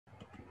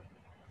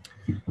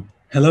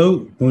Hello,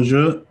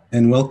 bonjour,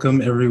 and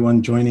welcome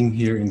everyone joining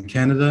here in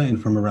Canada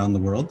and from around the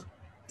world.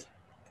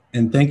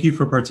 And thank you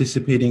for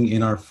participating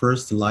in our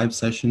first live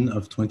session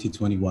of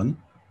 2021.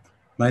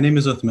 My name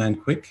is Uthman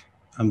Quick.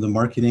 I'm the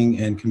marketing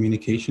and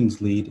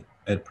communications lead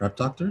at Prep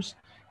Doctors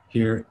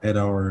here at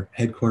our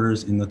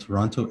headquarters in the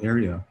Toronto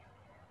area.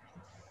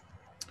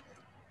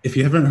 If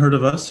you haven't heard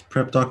of us,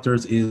 Prep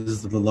Doctors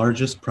is the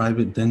largest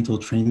private dental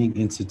training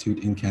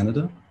institute in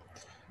Canada,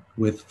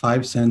 with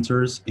 5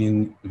 centers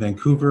in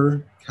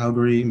Vancouver,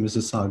 Calgary,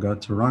 Mississauga,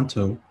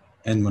 Toronto,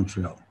 and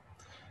Montreal.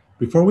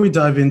 Before we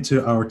dive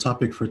into our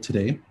topic for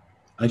today,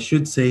 I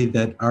should say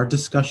that our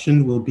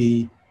discussion will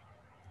be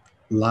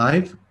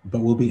live, but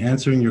we'll be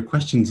answering your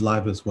questions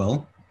live as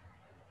well.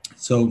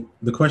 So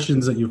the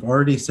questions that you've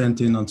already sent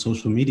in on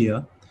social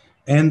media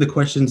and the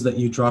questions that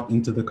you drop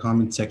into the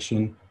comment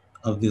section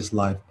of this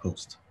live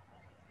post.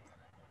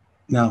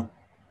 Now,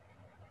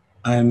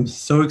 I'm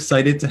so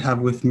excited to have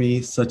with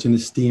me such an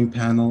esteemed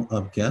panel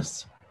of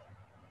guests,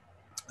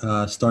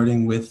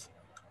 starting with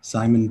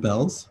Simon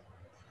Bells.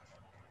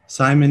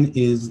 Simon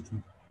is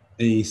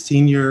a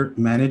senior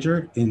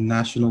manager in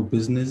national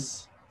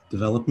business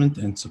development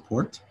and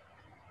support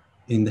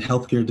in the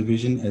healthcare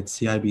division at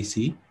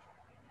CIBC.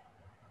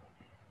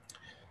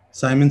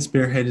 Simon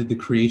spearheaded the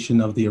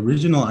creation of the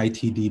original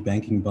ITD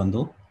banking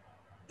bundle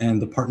and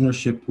the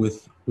partnership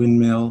with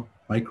Windmill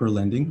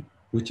Microlending,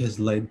 which has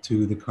led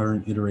to the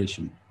current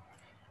iteration.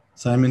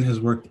 Simon has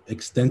worked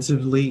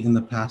extensively in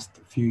the past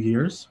few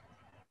years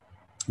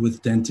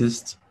with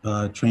dentists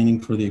training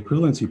for the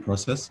equivalency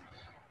process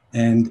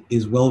and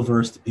is well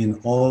versed in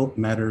all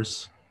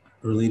matters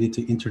related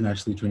to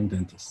internationally trained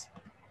dentists.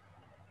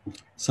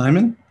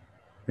 Simon,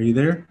 are you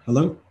there?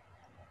 Hello?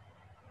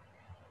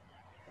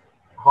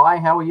 Hi,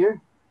 how are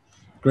you?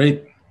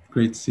 Great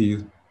to see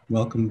you.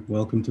 Welcome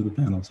to the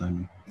panel,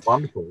 Simon.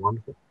 Wonderful.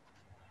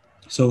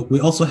 So we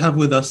also have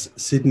with us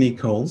Sydney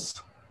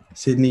Coles.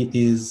 Sydney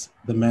is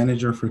the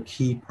manager for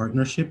key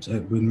partnerships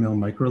at Windmill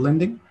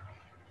Microlending.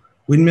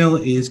 Windmill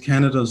is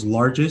Canada's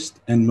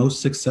largest and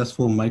most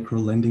successful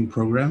microlending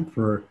program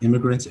for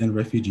immigrants and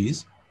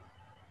refugees.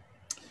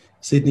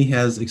 Sydney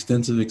has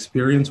extensive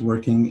experience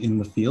working in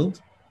the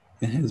field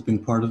and has been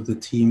part of the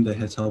team that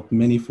has helped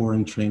many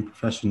foreign trained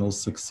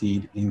professionals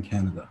succeed in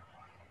Canada.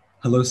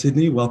 Hello,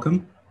 Sydney,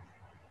 welcome.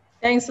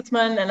 Thanks,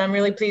 Uthman, and I'm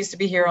really pleased to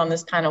be here on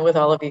this panel with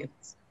all of you.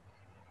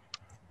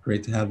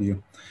 Great to have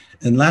you.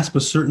 And last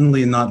but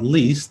certainly not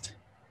least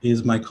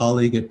is my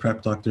colleague at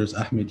Prep Doctors,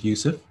 Ahmed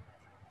Youssef.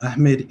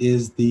 Ahmed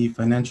is the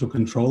financial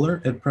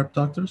controller at Prep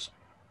Doctors.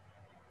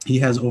 He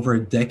has over a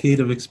decade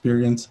of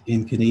experience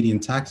in Canadian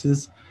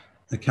taxes,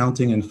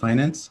 accounting, and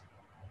finance.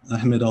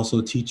 Ahmed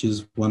also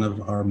teaches one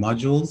of our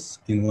modules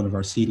in one of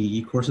our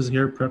CDE courses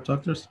here at Prep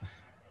Doctors.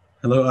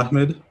 Hello,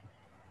 Ahmed.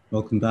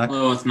 Welcome back.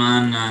 Hello,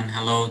 Uthman, and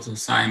hello to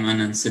Simon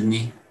and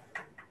Sydney.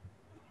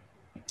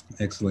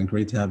 Excellent,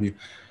 great to have you.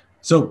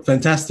 So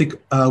fantastic.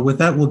 With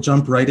that, we'll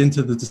jump right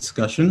into the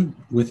discussion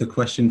with a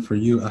question for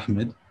you,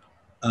 Ahmed.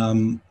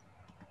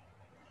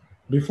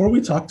 Before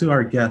we talk to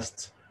our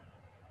guests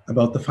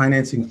about the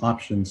financing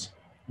options,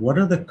 what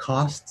are the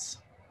costs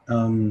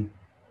and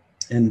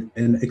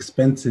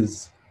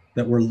expenses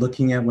that we're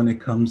looking at when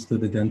it comes to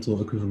the dental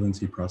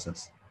equivalency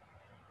process?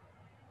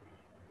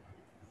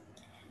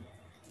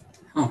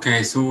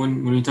 Okay, so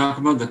when we talk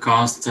about the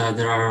cost,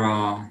 there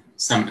are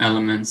some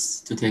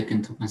elements to take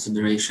into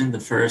consideration. The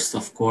first,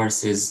 of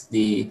course, is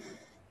the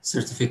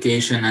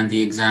certification and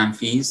the exam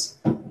fees.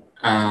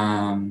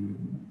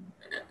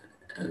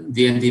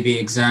 The NDB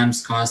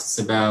exams costs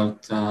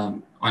about,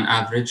 on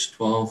average,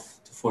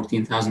 $12,000 to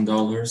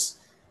 $14,000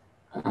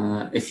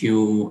 if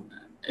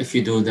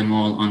you do them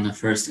all on the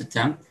first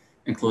attempt,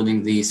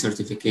 including the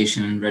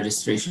certification and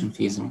registration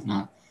fees and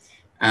whatnot.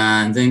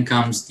 And then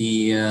comes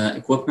the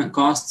equipment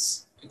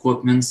costs,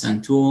 equipments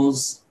and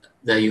tools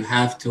that you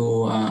have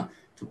to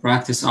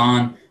practice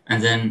on,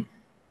 and then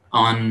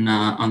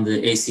on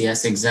the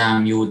ACS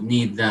exam, you would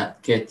need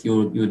that kit.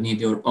 You would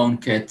need your own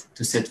kit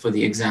to sit for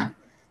the exam.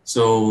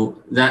 So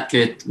that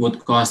kit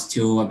would cost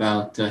you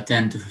about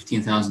 $10,000 to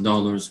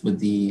 $15,000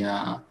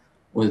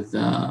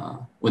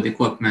 with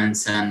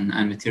equipments and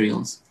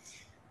materials.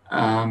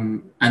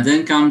 And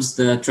then comes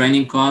the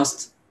training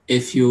cost.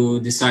 If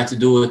you decide to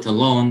do it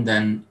alone,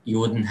 then you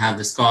wouldn't have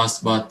this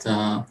cost. But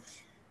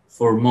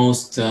for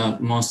most of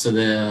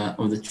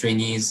the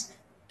trainees,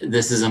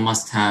 this is a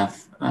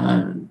must-have.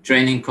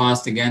 Training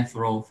cost, again,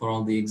 for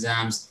all the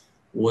exams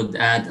would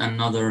add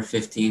another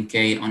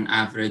 $15K on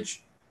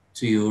average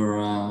to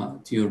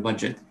your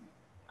budget.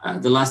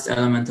 The last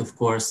element, of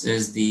course,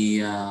 is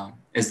the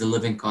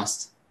living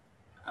cost.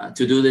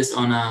 To do this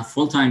on a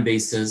full-time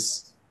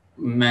basis,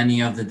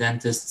 many of the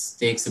dentists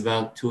takes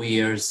about 2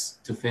 years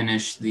to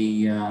finish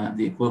the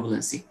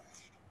equivalency.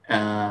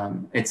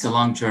 It's a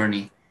long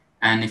journey,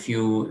 and if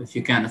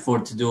you can't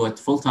afford to do it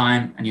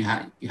full-time and you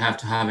have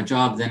to have a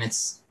job, then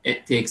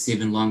it takes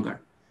even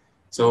longer.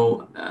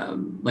 So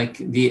like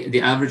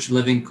the average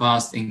living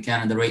cost in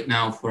Canada right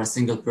now for a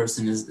single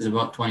person is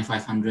about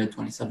 $2,500,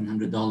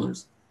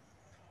 $2,700.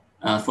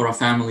 For a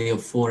family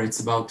of four, it's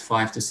about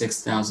 5,000 to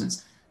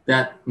 6,000.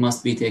 That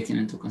must be taken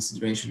into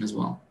consideration as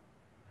well.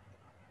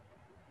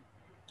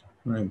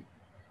 Right.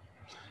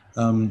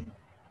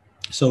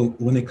 So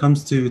when it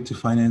comes to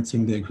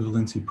financing the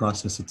equivalency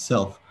process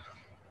itself,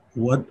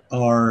 what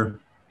are,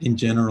 in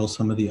general,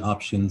 some of the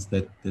options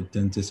that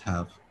dentists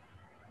have?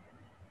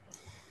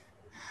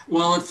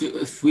 Well,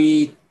 if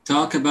we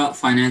talk about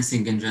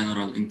financing in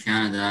general in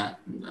Canada,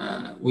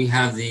 we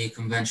have the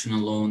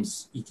conventional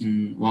loans. You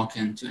can walk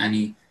into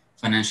any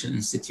financial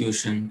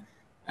institution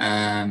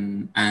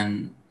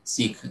and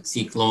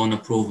seek loan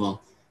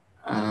approval.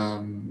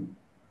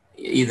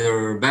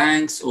 Either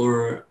banks,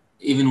 or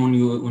even when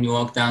you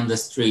walk down the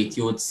street,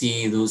 you would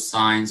see those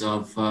signs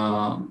of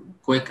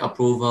quick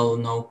approval,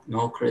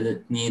 no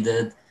credit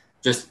needed,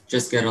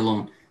 just get a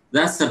loan.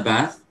 That's a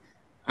path.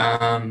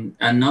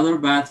 Another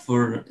path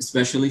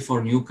especially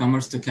for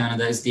newcomers to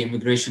Canada is the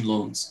immigration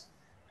loans.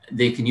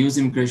 They can use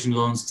immigration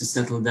loans to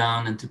settle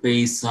down and to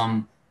pay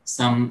some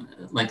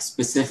like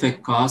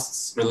specific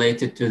costs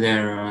related to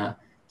their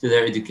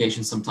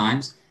education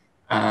sometimes.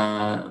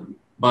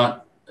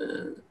 But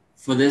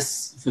for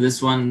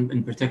this one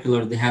in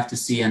particular, they have to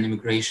see an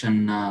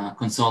immigration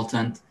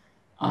consultant,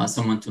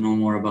 someone to know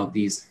more about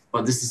these.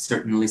 But this is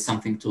certainly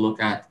something to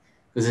look at,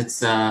 because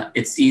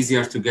it's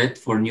easier to get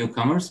for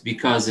newcomers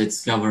because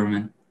it's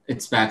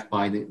backed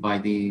by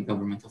the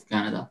government of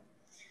Canada.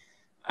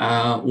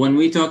 When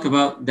we talk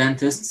about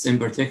dentists in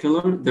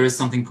particular, there is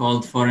something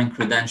called Foreign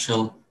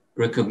Credential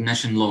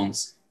Recognition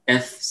Loans,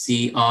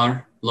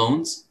 FCR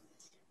loans.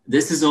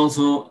 This is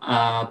also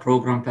a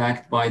program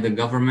backed by the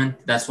government.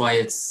 That's why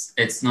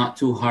it's not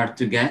too hard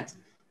to get.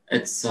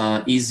 It's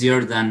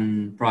easier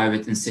than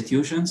private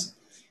institutions.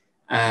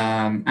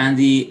 And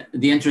the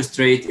interest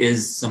rate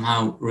is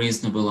somehow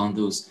reasonable on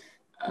those.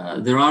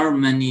 There are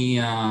many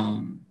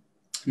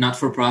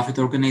not-for-profit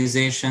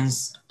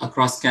organizations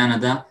across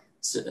Canada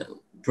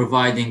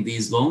providing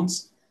these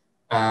loans.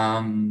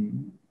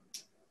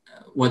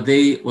 What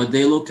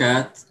they look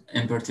at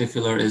in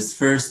particular is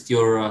first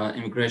your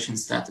immigration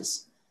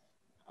status.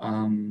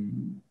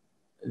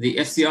 The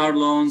FCR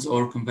loans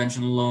or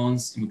conventional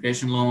loans,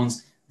 immigration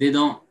loans, they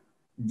don't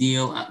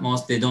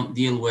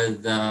deal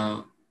with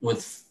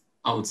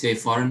I would say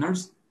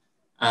foreigners.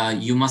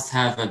 You must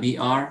have a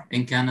BR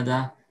in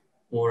Canada,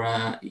 or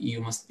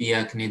you must be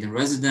a Canadian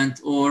resident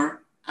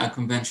or a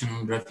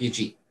conventional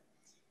refugee.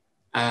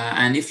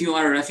 And if you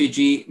are a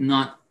refugee,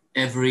 not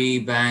every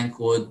bank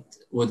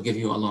would give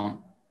you a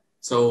loan.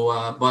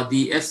 So, but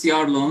the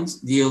FCR loans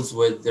deals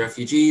with the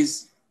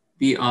refugees,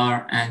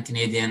 BR, and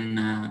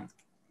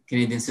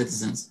Canadian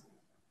citizens.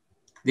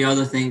 The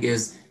other thing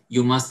is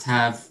you must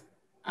have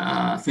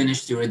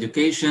finished your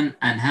education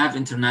and have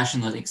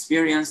international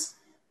experience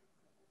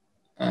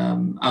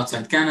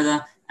outside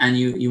Canada, and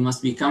you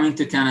must be coming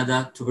to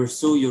Canada to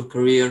pursue your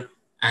career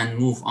and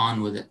move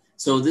on with it.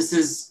 So this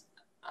is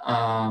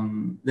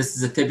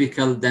a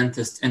typical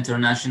dentist,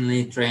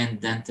 internationally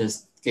trained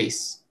dentist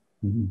case.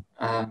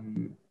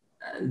 Mm-hmm.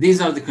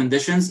 These are the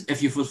conditions.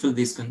 If you fulfill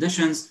these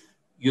conditions,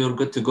 you're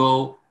good to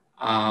go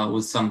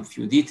with some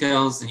few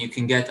details, and you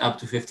can get up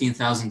to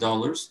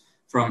 $15,000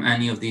 from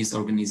any of these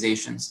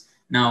organizations.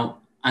 Now,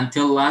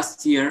 until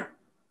last year,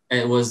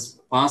 it was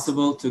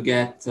possible to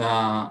get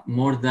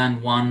more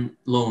than one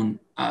loan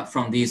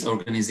from these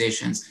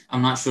organizations.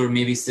 I'm not sure,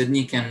 maybe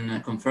Sydney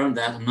can confirm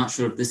that. I'm not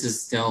sure if this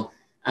is still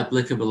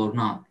applicable or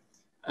not.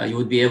 You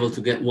would be able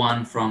to get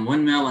one from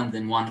Windmill, and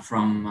then one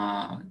from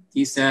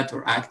TSET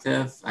or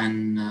Active,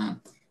 and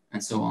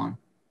so on.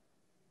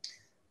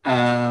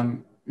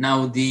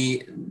 Now,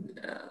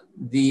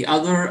 the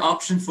other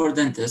option for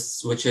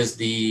dentists, which is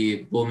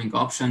the booming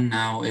option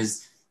now,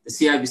 is the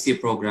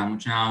CIBC program,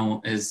 which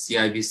now is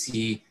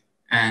CIBC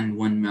and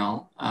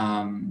Windmill,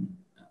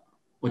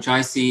 which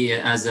I see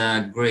as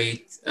a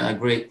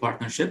great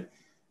partnership.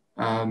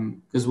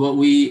 Because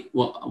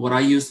what I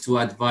used to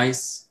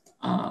advise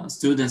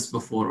students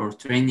before, or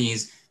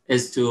trainees,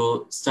 is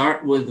to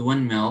start with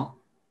Windmill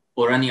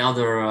or any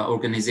other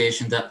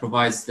organization that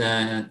provides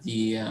the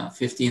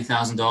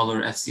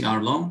 $15,000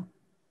 FCR loan.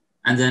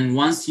 And then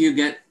once you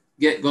get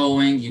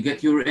going, you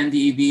get your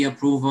NDEB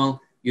approval,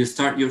 you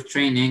start your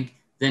training,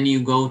 then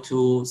you go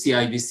to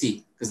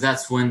CIBC, because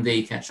that's when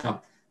they catch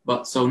up.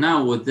 But so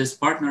now with this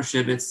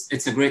partnership,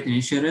 it's a great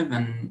initiative,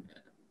 and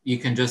you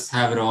can just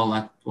have it all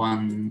at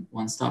one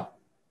stop.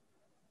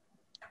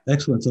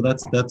 Excellent. So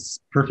that's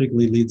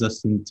perfectly leads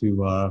us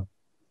into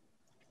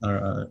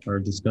our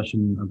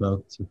discussion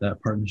about that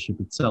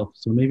partnership itself.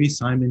 So maybe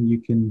Simon, you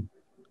can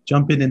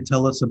jump in and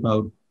tell us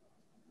about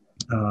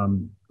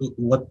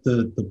what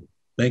the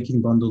banking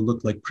bundle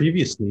looked like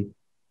previously,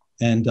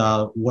 and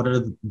what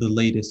are the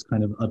latest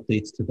kind of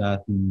updates to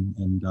that,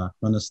 and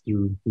run us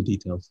through the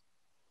details.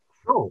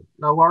 Sure,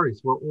 no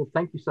worries. Well,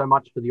 thank you so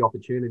much for the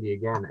opportunity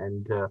again,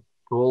 and to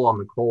all on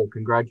the call,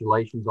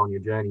 congratulations on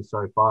your journey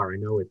so far. I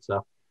know it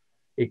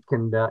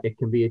can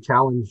be a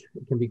challenge.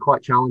 It can be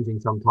quite challenging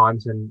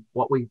sometimes, and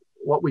what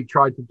we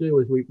tried to do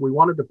is we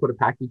wanted to put a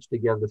package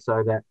together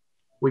so that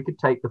we could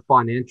take the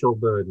financial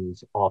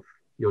burdens off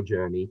your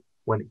journey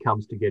when it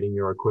comes to getting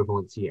your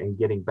equivalency and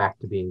getting back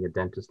to being a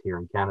dentist here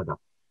in Canada.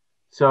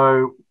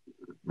 So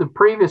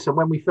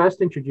when we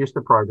first introduced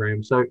the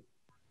program, so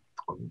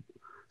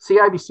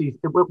CIBC,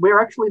 we're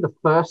actually the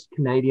first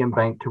Canadian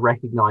bank to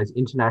recognize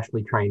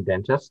internationally trained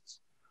dentists,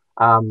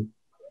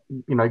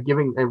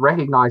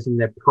 recognizing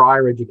their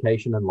prior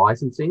education and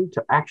licensing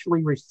to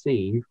actually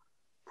receive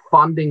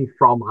funding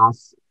from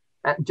us,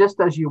 just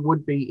as you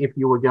would be if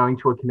you were going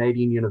to a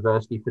Canadian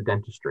university for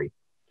dentistry.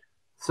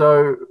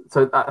 So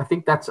I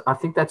think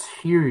that's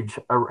huge,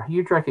 a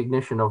huge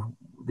recognition of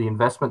the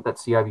investment that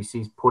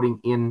CIBC is putting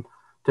in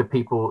to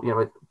people,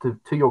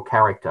 to your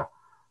character,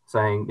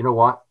 saying, you know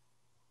what,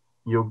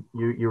 you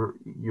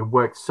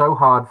worked so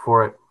hard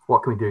for it.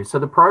 What can we do? So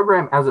the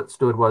program, as it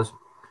stood, was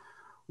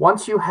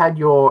once you had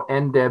your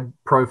NDEB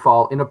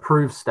profile in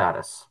approved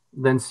status,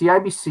 then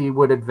CIBC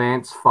would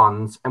advance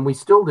funds, and we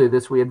still do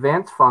this. We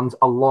advance funds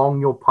along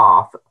your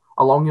path,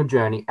 along your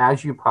journey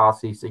as you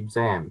pass these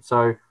exams.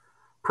 So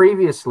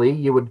previously,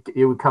 you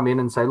would come in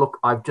and say, look,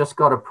 I've just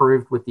got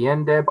approved with the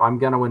NDEB. I'm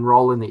going to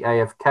enroll in the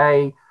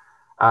AFK.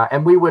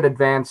 And we would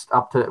advance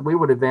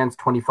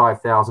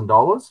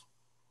 $25,000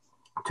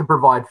 to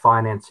provide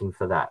financing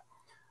for that.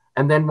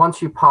 And then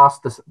once you pass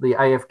the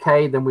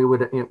AFK, then we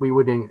would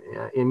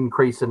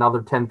increase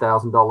another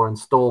 $10,000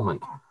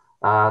 installment,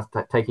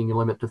 taking your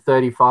limit to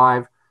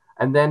 35.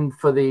 And then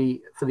for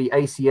the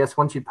ACS,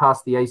 once you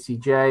pass the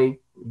ACJ,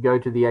 go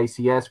to the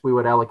ACS, we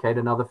would allocate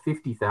another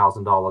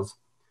 $50,000,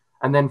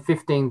 and then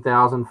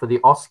 $15,000 for the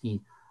OSCE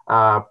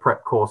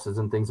prep courses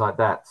and things like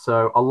that.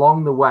 So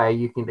along the way,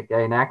 you can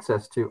gain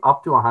access to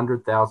up to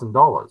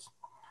 $100,000.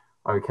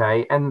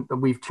 Okay, and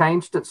we've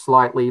changed it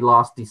slightly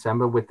last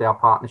December with our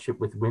partnership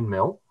with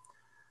Windmill.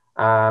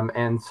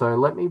 And so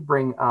let me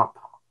bring up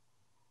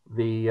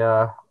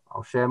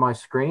I'll share my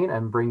screen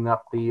and bring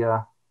up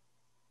the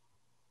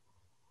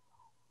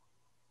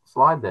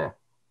slide there.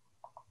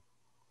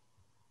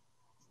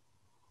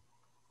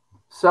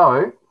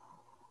 So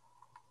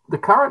the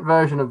current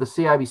version of the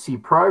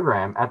CIBC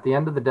program at the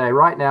end of the day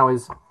right now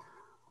is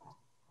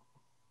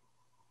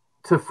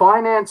to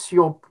finance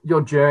your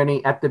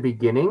journey at the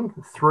beginning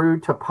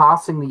through to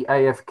passing the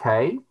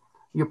AFK.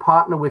 You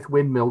partner with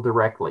Windmill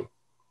directly.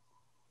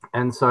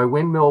 And so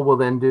Windmill will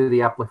then do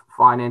the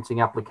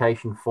financing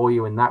application for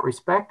you in that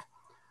respect.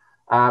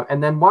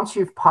 And then once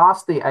you've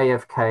passed the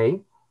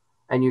AFK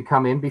and you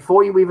come in,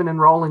 before you even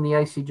enroll in the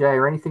ACJ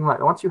or anything like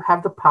that, once you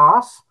have the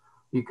pass,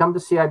 you come to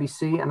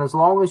CIBC, and as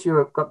long as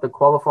you've got the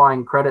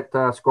qualifying credit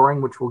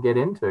scoring, which we'll get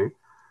into,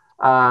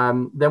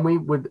 then we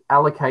would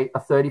allocate a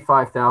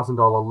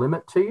 $35,000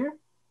 limit to you,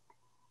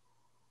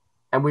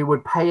 and we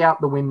would pay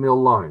out the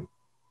Windmill loan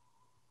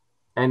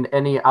and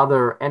any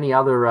other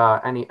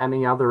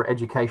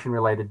education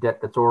related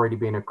debt that's already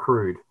been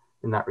accrued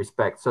in that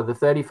respect. So the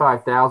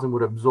 $35,000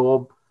 would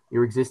absorb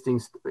your existing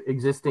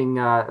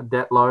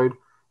debt load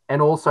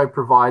and also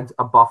provides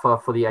a buffer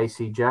for the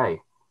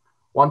ACJ.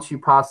 Once you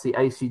pass the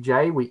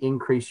ACJ, we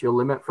increase your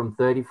limit from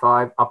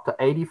 35 up to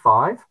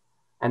 85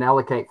 and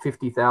allocate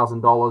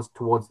 $50,000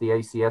 towards the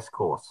ACS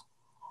course.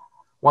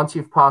 Once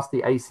you've passed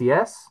the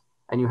ACS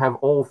and you have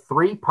all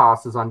three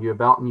passes under your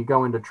belt and you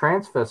go into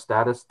transfer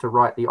status to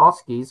write the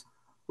OSCEs,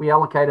 we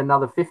allocate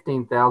another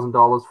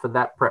 $15,000 for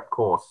that prep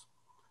course.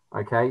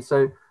 Okay,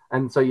 so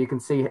you can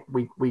see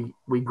we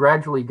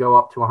gradually go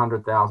up to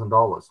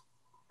 $100,000.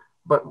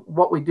 But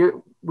what we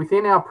do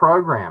within our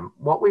program,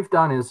 what we've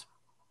done is,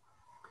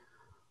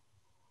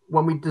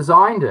 when we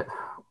designed it,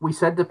 we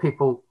said to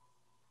people,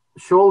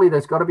 surely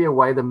there's got to be a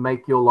way to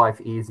make your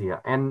life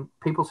easier. And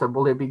people said,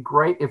 well, it'd be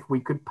great if we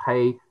could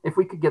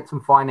get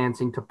some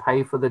financing to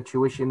pay for the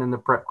tuition and the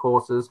prep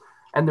courses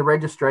and the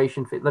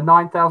registration fee, the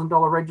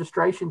 $9,000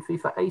 registration fee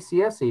for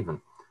ACS even.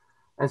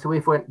 And so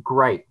we went,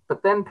 great.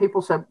 But then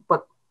people said,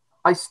 but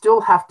I still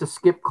have to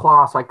skip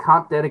class. I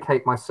can't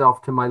dedicate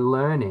myself to my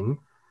learning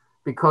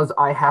because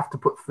I have to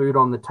put food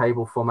on the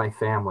table for my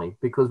family,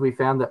 because we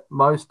found that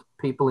most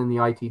people in the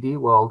ITD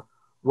world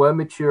were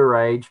mature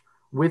age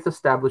with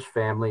established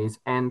families.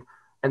 And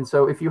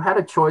so if you had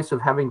a choice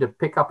of having to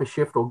pick up a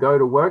shift or go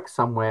to work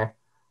somewhere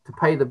to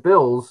pay the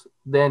bills,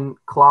 then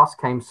class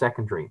came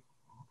secondary.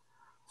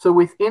 So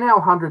within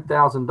our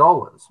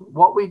 $100,000,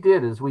 what we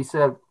did is we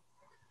said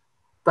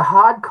the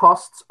hard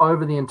costs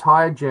over the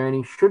entire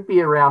journey should be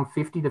around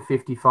 $50,000 to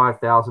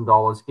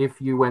 $55,000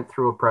 if you went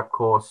through a prep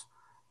course,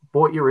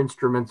 bought your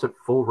instruments at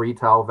full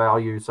retail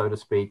value, so to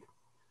speak.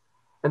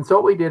 And so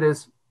what we did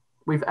is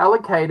we've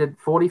allocated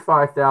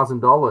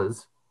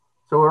 $45,000,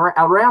 so we're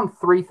around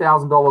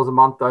 $3,000 a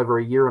month over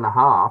a year and a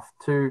half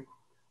to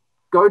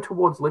go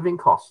towards living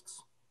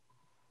costs.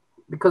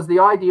 Because the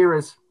idea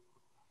is,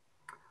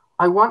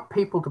 I want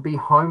people to be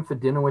home for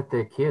dinner with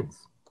their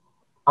kids.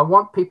 I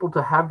want people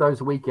to have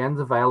those weekends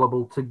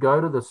available to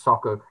go to the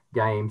soccer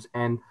games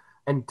and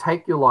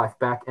take your life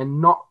back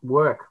and not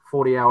work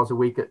 40 hours a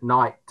week at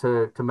night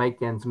to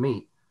make ends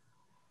meet.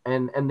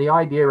 And the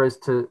idea is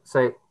to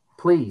say,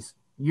 please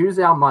use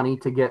our money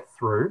to get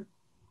through.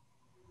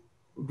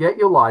 get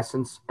your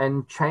license,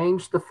 and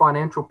change the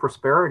financial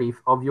prosperity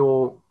of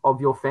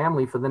your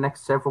family for the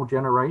next several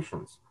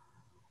generations.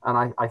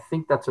 And I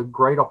think that's a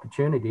great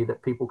opportunity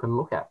that people can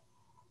look at.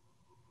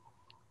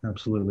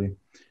 Absolutely.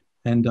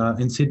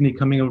 And Sydney,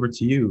 coming over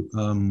to you,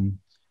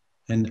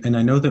 and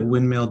I know that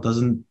Windmill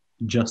doesn't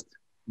just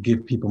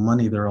give people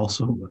money. There are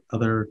also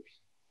other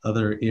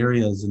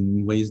areas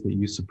and ways that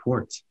you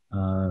support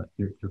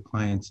your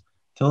clients.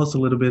 Tell us a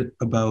little bit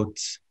about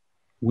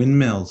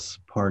Windmill's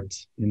part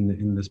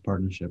in this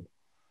partnership.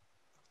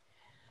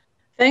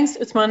 Thanks,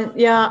 Uthman.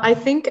 Yeah, I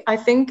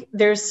think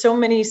there's so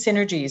many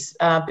synergies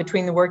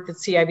between the work that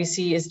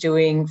CIBC is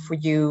doing for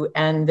you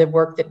and the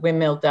work that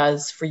Windmill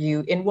does for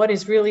you in what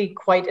is really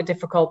quite a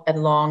difficult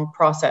and long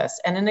process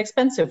and an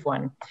expensive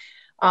one.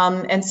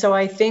 And so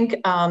I think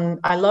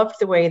I loved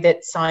the way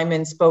that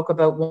Simon spoke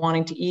about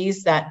wanting to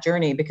ease that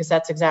journey, because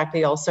that's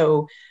exactly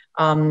also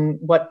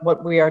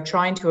what we are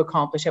trying to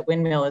accomplish at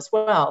Windmill as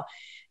well.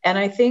 And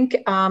I think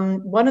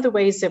one of the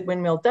ways that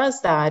Windmill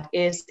does that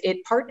is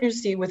it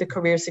partners you with a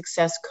career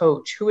success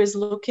coach who is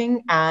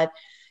looking at,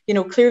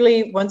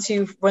 clearly once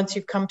you've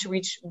come to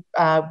reach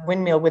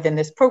Windmill within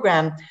this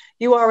program,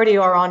 you already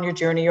are on your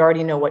journey, you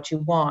already know what you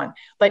want.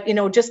 But,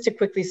 just to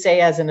quickly say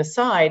as an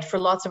aside, for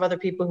lots of other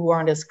people who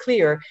aren't as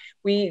clear,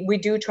 we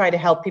do try to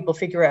help people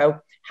figure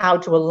out how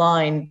to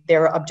align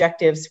their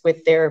objectives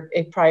with their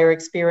prior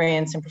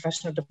experience and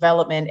professional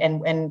development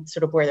and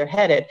sort of where they're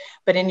headed.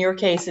 But in your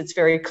case, it's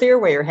very clear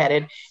where you're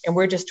headed, and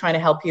we're just trying to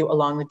help you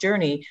along the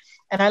journey.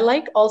 And I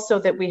like also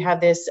that we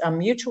have this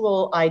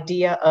mutual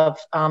idea of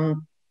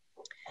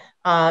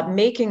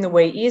making the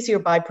way easier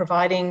by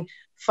providing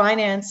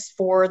finance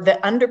for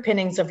the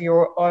underpinnings of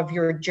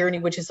your journey,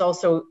 which is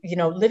also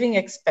living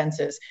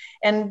expenses.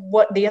 And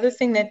what the other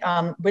thing that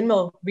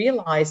Windmill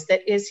realized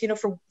that is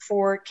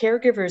for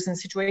caregivers in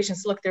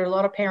situations, look, there are a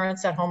lot of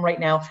parents at home right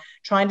now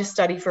trying to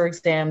study for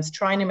exams,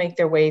 trying to make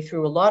their way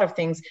through a lot of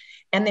things,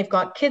 and they've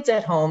got kids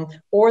at home,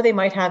 or they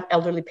might have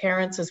elderly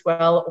parents as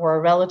well, or a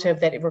relative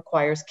that it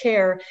requires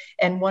care.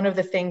 And one of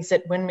the things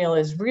that Windmill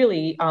is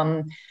really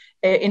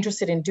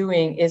interested in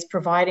doing is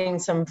providing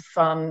some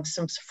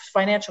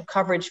financial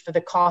coverage for the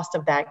cost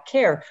of that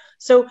care.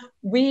 So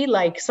we,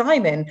 like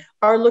Simon,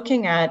 are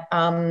looking at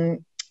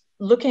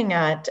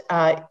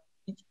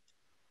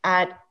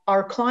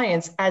our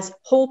clients as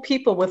whole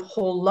people with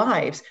whole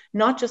lives,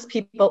 not just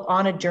people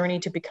on a journey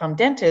to become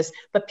dentists,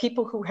 but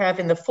people who have,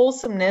 in the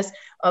fulsomeness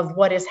of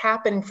what is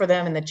happening for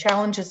them and the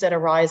challenges that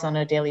arise on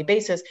a daily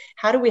basis,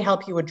 how do we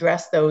help you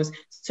address those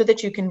so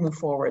that you can move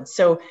forward?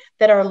 So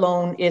that our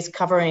loan is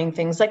covering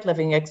things like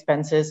living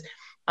expenses,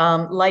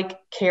 like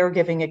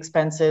caregiving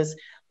expenses,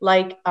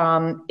 like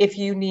if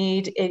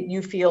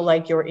you feel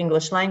like your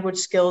English language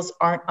skills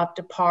aren't up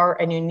to par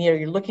and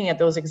you're looking at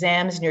those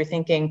exams and you're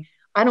thinking,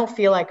 I don't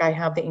feel like I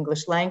have the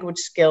English language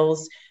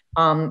skills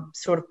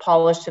sort of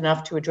polished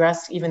enough to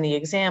address even the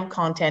exam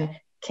content.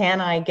 Can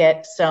I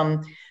get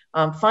some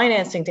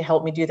financing to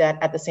help me do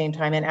that at the same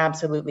time? And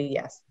absolutely,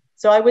 yes.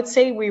 So I would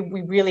say we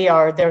really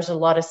are, there's a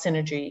lot of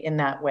synergy in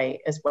that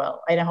way as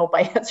well. I hope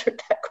I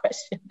answered that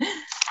question.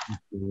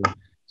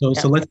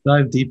 So let's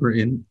dive deeper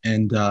in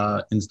and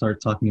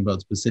start talking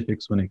about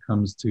specifics when it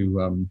comes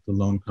to the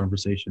loan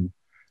conversation.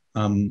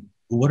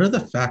 What are the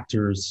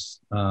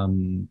factors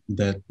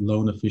that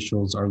loan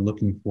officials are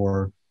looking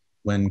for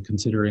when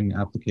considering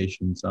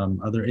applications?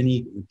 Are there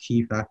any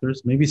key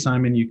factors? Maybe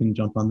Simon, you can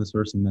jump on this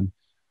first, and then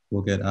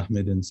we'll get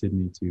Ahmed and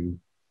Sydney to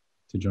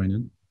join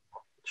in.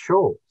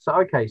 Sure. So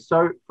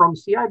from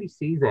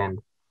CIBC's end,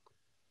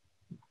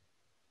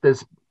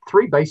 there's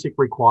 3 basic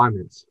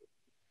requirements.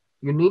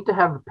 You need to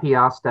have a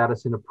PR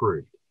status and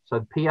approved.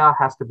 So PR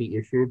has to be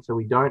issued. So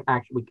we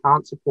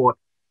can't support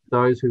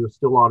those who are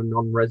still on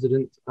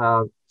non-resident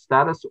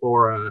status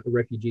or a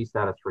refugee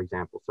status, for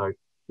example. So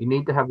you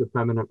need to have the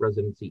permanent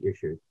residency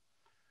issued.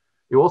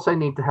 You also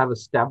need to have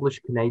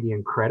established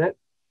Canadian credit,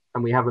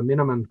 and we have a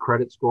minimum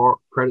credit score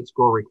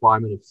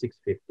requirement of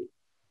 650.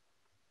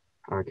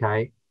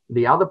 Okay.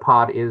 The other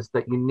part is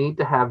that you need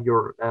to have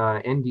your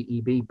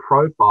NDEB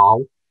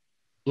profile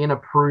in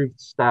approved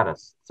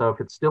status. So if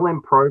it's still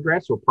in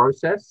progress or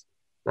process,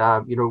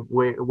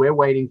 we're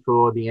waiting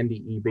for the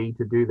NDEB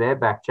to do their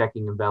back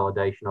checking and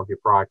validation of your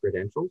prior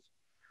credentials.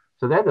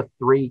 So they're the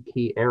 3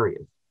 key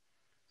areas.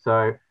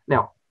 So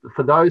now,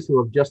 for those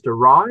who have just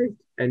arrived,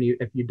 and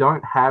if you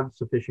don't have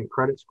sufficient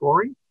credit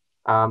scoring,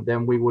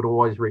 then we would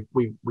always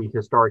we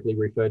historically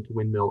referred to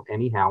Windmill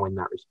anyhow in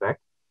that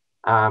respect.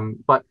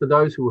 But for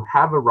those who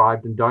have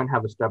arrived and don't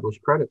have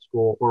established credit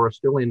score or are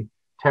still in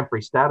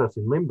temporary status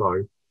in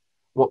limbo,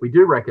 what we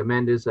do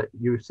recommend is that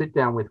you sit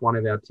down with one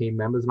of our team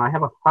members, and I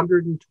have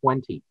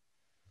 120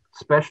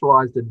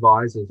 specialized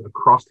advisors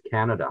across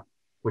Canada,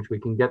 which we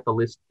can get the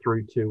list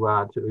through to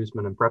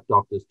Usman and Prep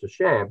Doctors to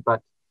share.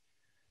 But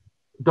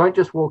don't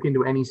just walk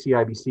into any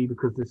CIBC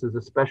because this is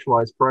a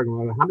specialized program.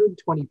 We have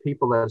 120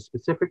 people that are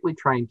specifically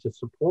trained to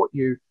support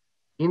you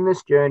in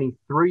this journey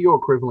through your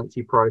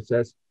equivalency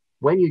process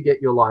when you get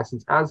your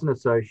license as an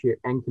associate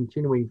and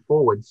continuing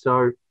forward.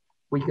 So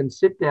we can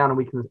sit down and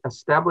we can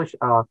establish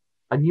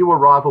a a new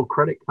arrival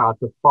credit card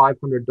for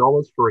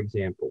 $500, for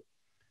example.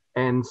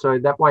 And so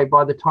that way,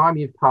 by the time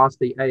you've passed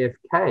the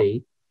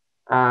AFK,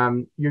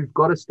 you've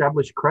got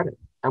established credit,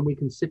 and we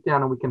can sit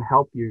down and we can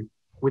help you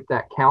with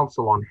that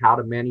counsel on how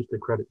to manage the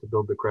credit to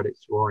build the credit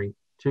scoring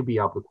to be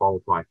able to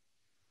qualify.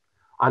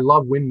 I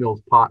love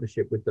Windmill's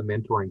partnership with the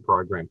mentoring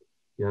program.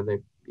 You know, they're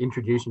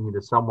introducing you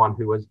to someone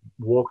who has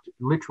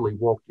literally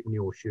walked in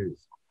your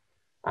shoes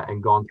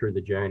and gone through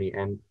the journey.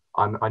 And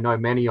I know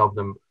many of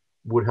them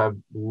would have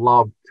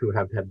loved to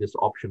have had this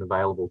option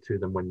available to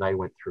them when they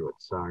went through it.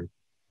 So,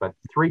 but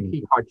 3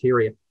 key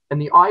criteria.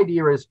 And the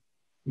idea is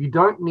you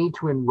don't need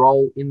to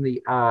enroll in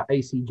the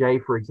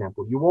ACJ, for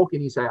example. You walk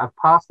in, you say, I've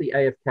passed the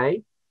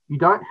AFK. You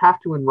don't have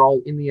to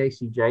enroll in the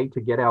ACJ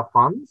to get our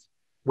funds.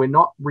 We're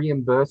not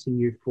reimbursing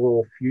you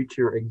for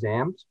future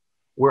exams.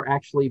 We're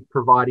actually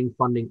providing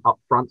funding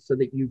upfront so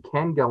that you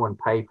can go and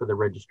pay for the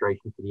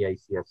registration for the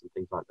ACS and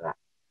things like that.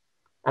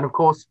 And of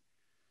course,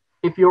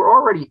 if you're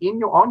already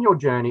on your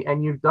journey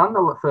and you've done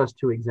the first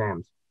 2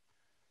 exams,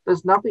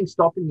 there's nothing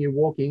stopping you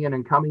walking in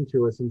and coming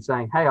to us and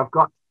saying, hey, I've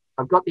got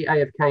the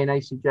AFK and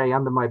ACJ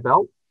under my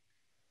belt,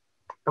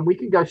 and we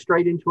can go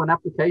straight into an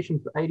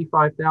application for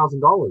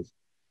 $85,000.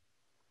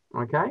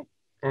 Okay,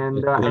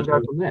 and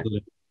go from there.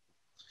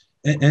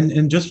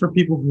 And just for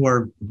people who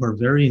are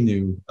very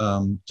new,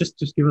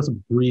 just give us a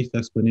brief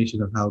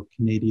explanation of how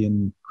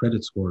Canadian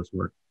credit scores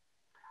work.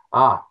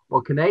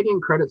 Well, Canadian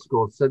credit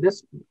scores. So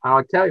this,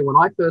 I'll tell you, when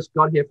I first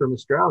got here from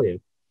Australia,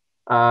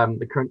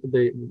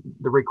 the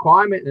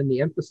requirement and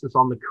the emphasis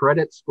on the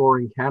credit score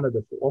in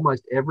Canada for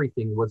almost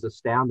everything was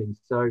astounding.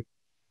 So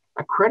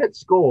a credit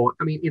score,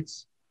 I mean,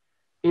 it's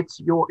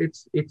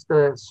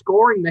the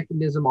scoring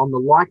mechanism on the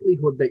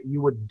likelihood that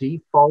you would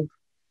default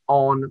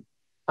on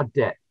a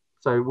debt.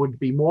 So it would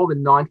be more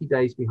than 90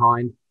 days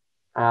behind,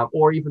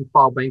 or even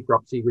file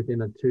bankruptcy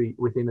within a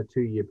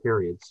 2-year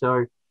period.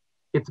 So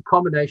it's a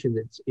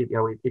combination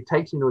it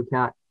takes into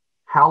account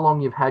how long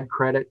you've had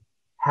credit,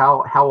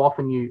 how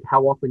often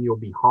you're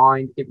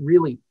behind. It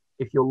really,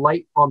 if you're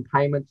late on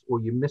payments or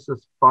you miss a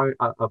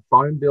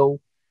phone bill,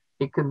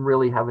 it can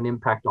really have an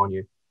impact on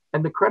you.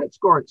 And the credit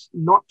score, it's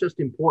not just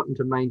important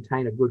to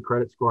maintain a good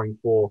credit scoring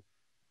for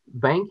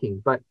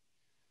banking, but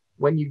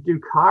when you do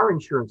car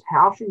insurance,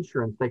 house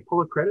insurance, they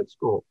pull a credit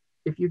score.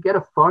 If you get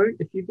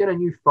a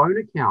new phone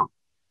account,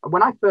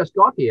 when I first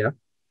got here,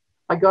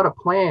 I got a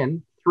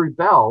plan through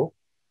Bell,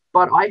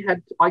 but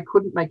I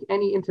couldn't make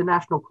any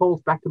international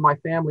calls back to my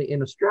family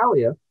in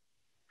Australia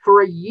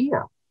for a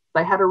year.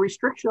 They had a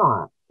restriction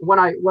on it. When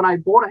I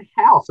bought a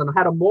house and I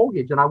had a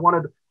mortgage and I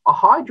wanted a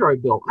hydro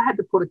bill, I had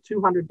to put a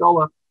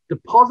 $200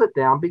 deposit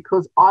down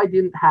because I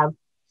didn't have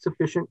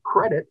sufficient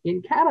credit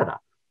in Canada.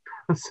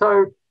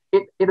 So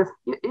it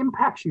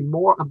impacts you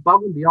more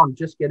above and beyond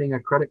just getting a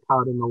credit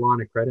card and the line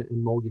of credit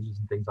and mortgages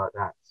and things like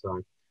that.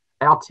 So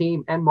our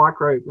team and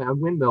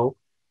Windmill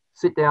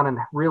sit down and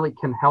really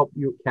can help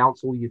you,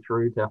 counsel you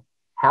through to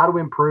how to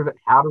improve it,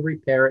 how to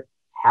repair it,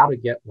 how to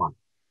get one.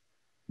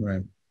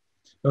 Right.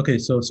 Okay.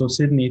 So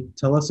Sydney,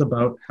 tell us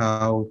about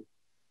how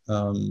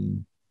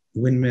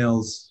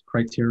Windmill's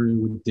criteria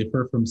would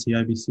differ from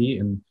CIBC,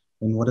 and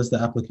what does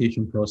the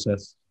application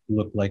process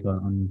look like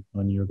on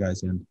your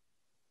guys' end?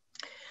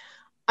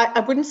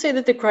 I wouldn't say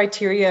that the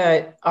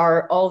criteria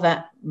are all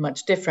that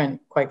much different,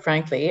 quite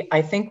frankly.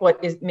 I think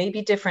what is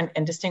maybe different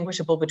and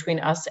distinguishable between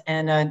us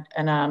and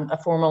a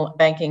formal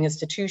banking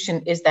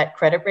institution is that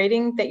credit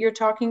rating that you're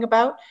talking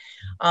about.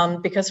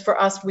 Because for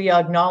us, we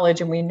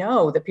acknowledge and we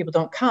know that people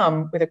don't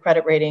come with a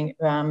credit rating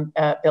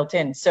built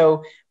in.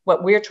 So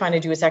what we're trying to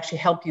do is actually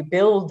help you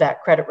build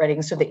that credit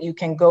rating so that you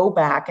can go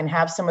back and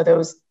have some of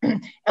those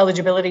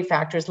eligibility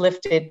factors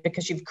lifted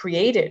because you've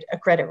created a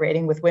credit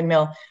rating with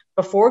Windmill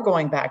before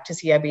going back to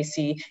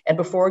CIBC and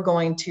before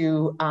going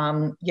to,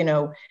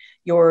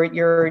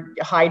 your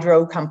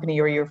hydro company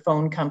or your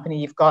phone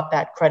company. You've got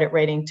that credit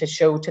rating to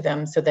show to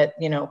them so that,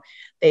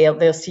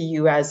 they'll see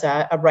you as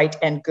a right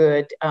and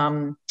good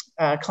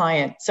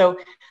client. So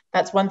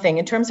that's one thing.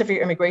 In terms of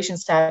your immigration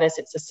status,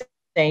 it's the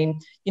same.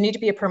 You need to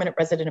be a permanent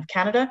resident of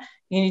Canada.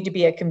 You need to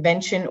be a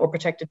convention or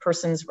protected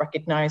persons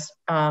recognized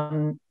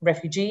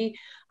refugee.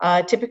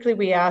 Typically,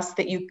 we ask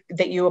that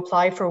you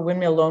apply for a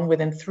Windmill loan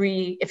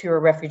if you're a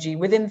refugee,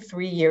 within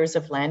 3 years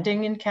of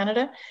landing in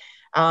Canada.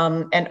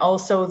 And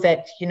also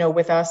that,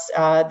 with us,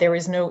 there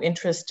is no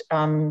interest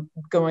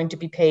going to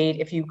be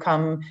paid if you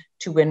come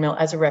to Windmill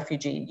as a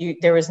refugee.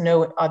 There is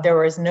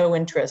no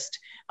interest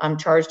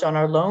charged on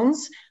our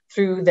loans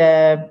through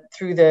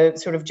the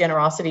sort of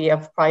generosity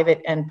of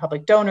private and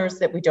public donors,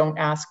 that we don't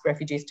ask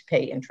refugees to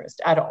pay interest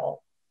at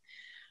all.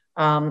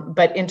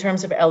 But in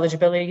terms of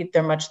eligibility,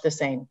 they're much the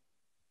same.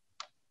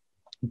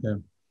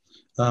 Okay.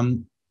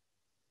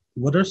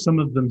 What are some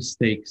of the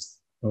mistakes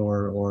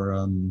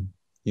or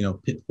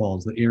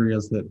pitfalls, the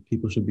areas that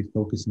people should be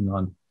focusing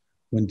on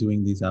when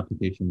doing these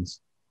applications?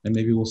 And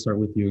maybe we'll start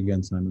with you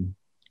again, Simon.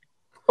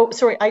 Oh,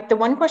 sorry. The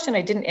one question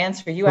I didn't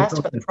answer, you asked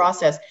about the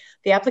process.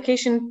 The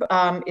application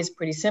is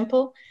pretty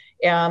simple.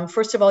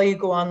 First of all, you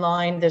go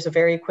online. There's a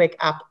very quick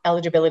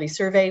eligibility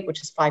survey,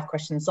 which is 5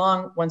 questions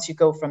long. Once you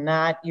go from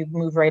that, you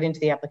move right into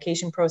the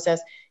application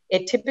process.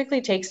 It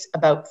typically takes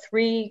about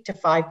 3 to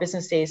 5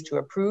 business days to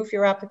approve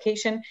your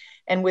application.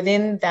 And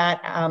within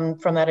that,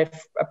 from that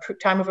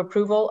time of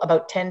approval,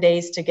 about 10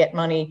 days to get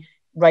money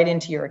right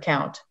into your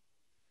account.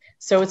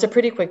 So it's a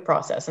pretty quick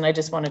process. And I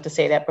just wanted to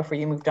say that before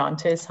you moved on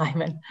to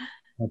Simon.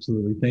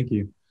 Absolutely. Thank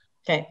you.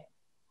 Okay.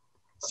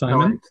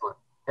 Simon? No, excellent.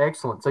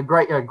 Excellent. So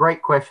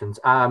great questions.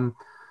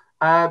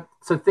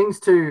 So things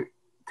to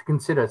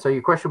consider. So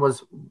your question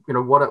was,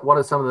 what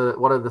are some of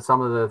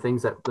the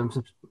things that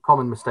the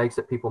common mistakes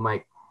that people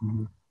make?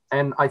 Mm-hmm.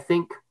 And I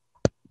think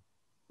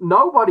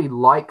nobody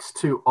likes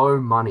to owe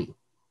money.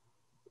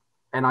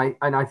 And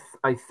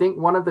I think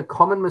one of the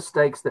common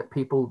mistakes that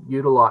people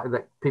utilize,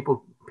 that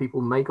people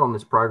make on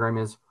this program,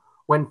 is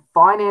when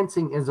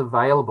financing is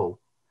available,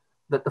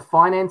 that the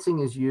financing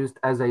is used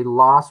as a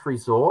last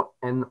resort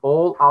and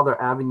all other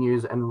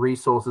avenues and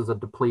resources are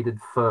depleted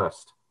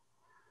first.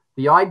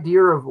 The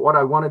idea of what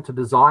I wanted to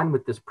design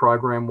with this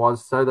program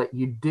was so that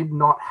you did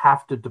not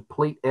have to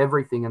deplete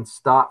everything and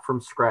start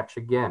from scratch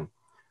again.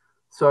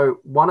 So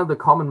one of the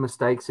common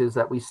mistakes is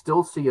that we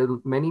still see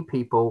many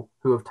people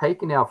who have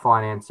taken our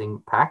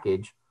financing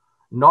package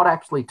not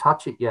actually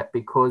touch it yet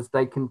because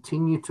they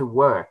continue to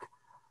work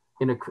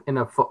in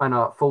a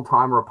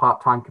full-time or a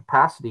part-time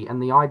capacity. And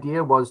the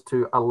idea was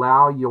to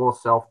allow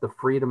yourself the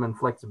freedom and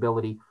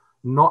flexibility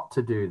not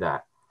to do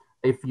that.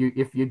 If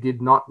you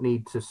did not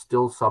need to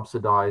still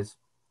subsidize,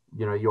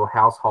 your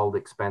household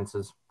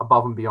expenses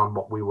above and beyond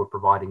what we were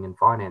providing in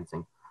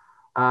financing.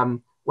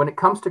 When it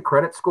comes to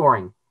credit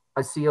scoring,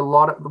 I see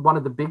one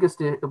of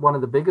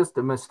the biggest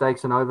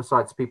mistakes and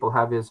oversights people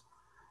have is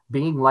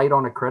being late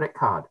on a credit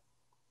card.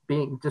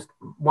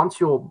 Once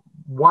you're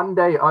one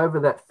day over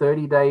that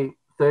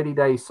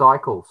 30-day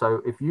cycle.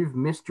 So if you've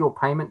missed your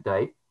payment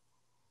date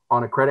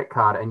on a credit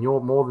card and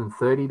you're more than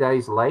 30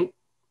 days late,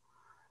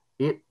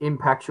 it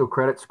impacts your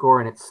credit score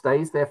and it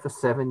stays there for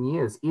 7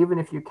 years, even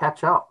if you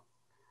catch up.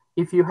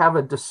 If you have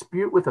a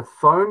dispute with a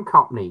phone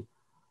company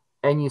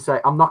and you say,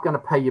 I'm not going to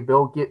pay your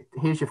bill,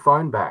 here's your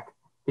phone back.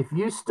 If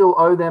you still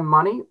owe them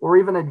money, or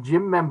even a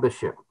gym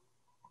membership,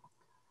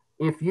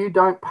 if you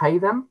don't pay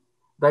them,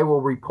 they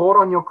will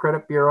report on your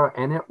credit bureau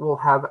and it will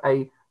have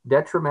a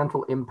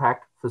detrimental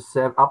impact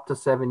for up to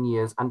 7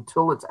 years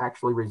until it's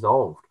actually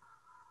resolved.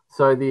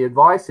 So the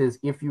advice is,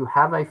 if you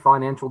have a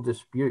financial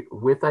dispute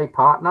with a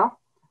partner,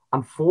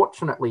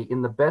 unfortunately,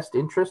 in the best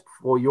interest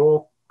for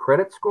your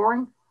credit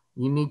scoring,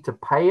 you need to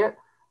pay it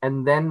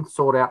and then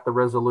sort out the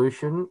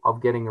resolution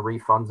of getting the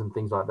refunds and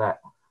things like that.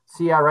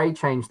 CRA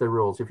changed the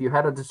rules. If you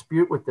had a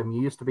dispute with them,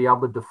 you used to be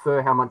able to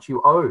defer how much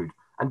you owed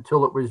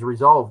until it was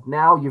resolved.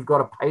 Now you've got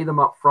to pay them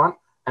up front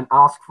and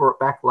ask for it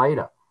back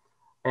later.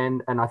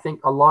 And I think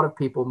a lot of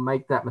people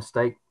make that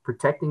mistake,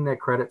 protecting their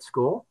credit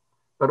score,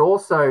 but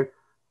also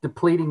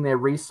depleting their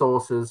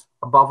resources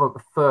above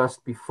it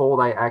first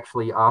before they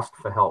actually ask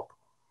for help.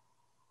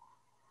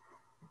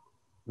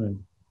 Right.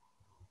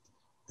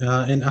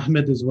 And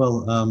Ahmed as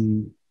well.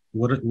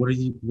 What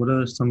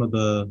are some of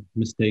the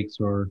mistakes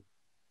or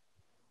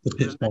the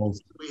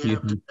pitfalls do you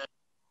think?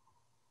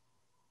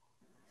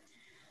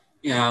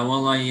 Yeah,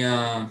 well,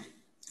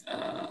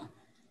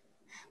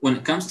 when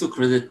it comes to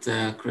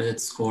credit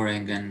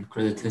scoring and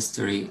credit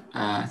history,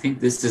 I think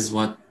this is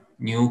what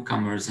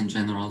newcomers in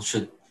general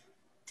should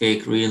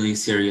take really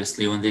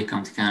seriously when they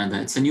come to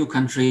Canada. It's a new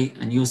country,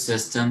 a new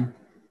system.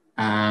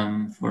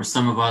 For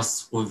some of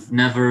us, we've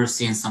never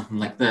seen something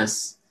like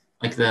this.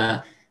 Like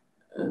the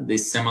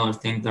similar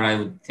thing that I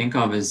would think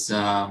of is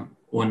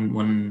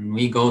when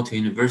we go to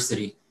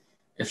university,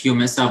 if you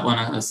mess up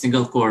on a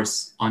single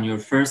course on your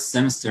first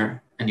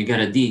semester and you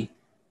get a D,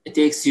 it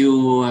takes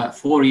you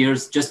 4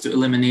 years just to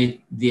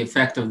eliminate the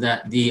effect of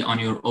that D on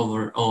your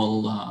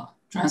overall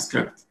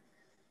transcript.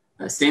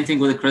 Same thing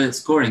with the credit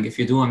scoring. If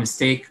you do a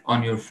mistake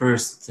on your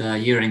first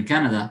year in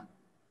Canada,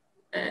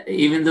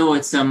 even though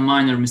it's a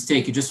minor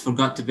mistake, you just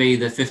forgot to pay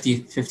the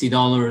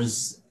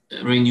 $50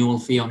 renewal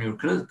fee on your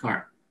credit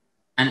card,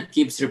 and it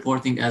keeps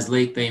reporting as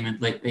late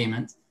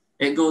payment.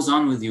 It goes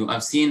on with you.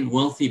 I've seen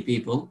wealthy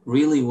people,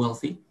 really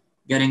wealthy,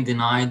 getting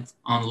denied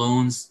on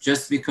loans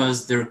just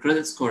because their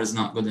credit score is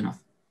not good enough.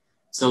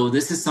 So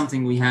this is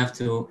something we have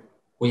to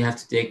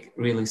take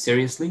really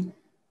seriously.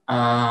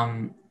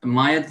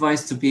 My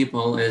advice to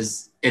people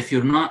is, if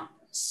you're not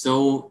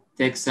so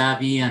tech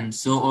savvy and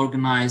so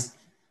organized,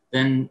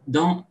 then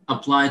don't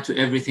apply to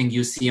everything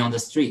you see on the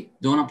street.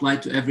 Don't apply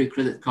to every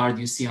credit card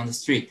you see on the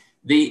street.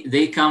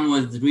 They come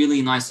with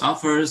really nice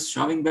offers,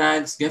 shopping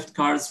bags, gift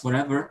cards,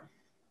 whatever.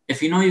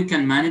 If you know you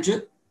can manage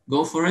it,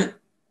 go for it.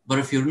 But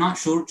if you're not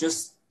sure,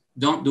 just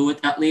don't do it,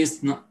 at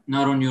least not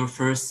on your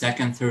first,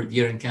 second, third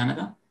year in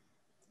Canada.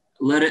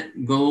 Let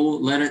it go,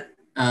 let it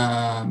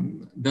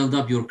build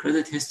up your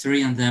credit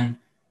history, and then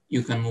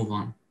you can move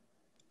on.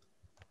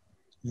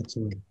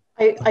 Absolutely.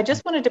 I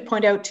just wanted to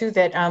point out too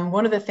that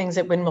one of the things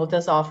that Windmill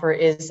does offer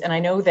is, and I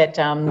know that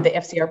the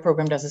FCR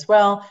program does as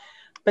well,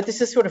 but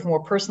this is sort of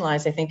more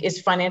personalized, I think,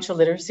 is financial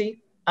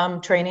literacy.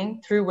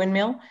 training through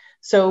Windmill.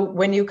 So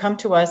when you come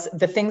to us,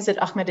 the things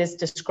that Ahmed is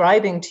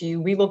describing to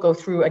you, we will go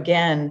through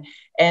again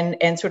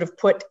and sort of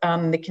put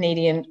the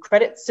Canadian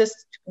credit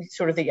system,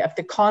 sort of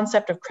the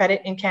concept of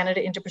credit in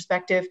Canada into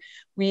perspective.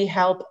 We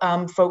help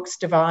folks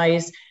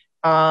devise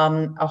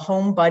a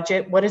home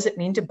budget. What does it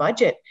mean to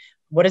budget?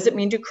 What does it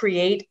mean to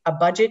create a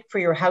budget for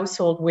your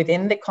household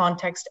within the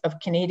context of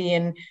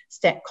Canadian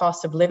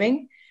cost of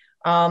living?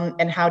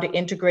 And how to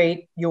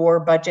integrate your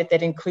budget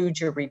that includes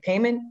your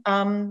repayment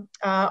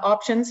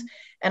options.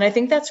 And I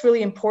think that's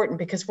really important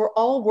because we're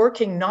all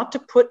working not to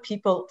put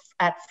people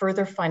at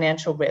further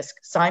financial risk.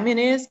 Simon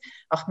is,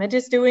 Ahmed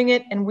is doing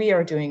it, and we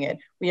are doing it.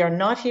 We are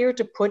not here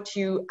to put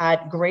you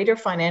at greater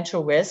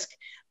financial risk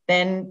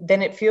than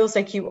it feels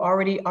like you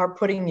already are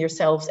putting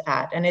yourselves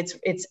at. And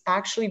it's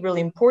actually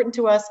really important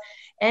to us.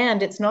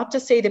 And it's not to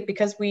say that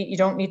because you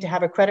don't need to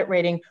have a credit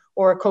rating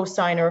or a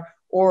cosigner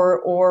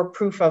or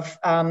proof of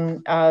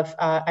an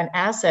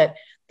asset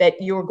that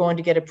you're going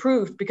to get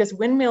approved, because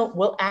Windmill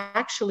will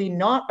actually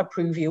not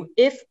approve you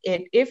if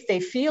they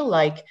feel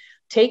like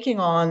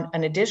taking on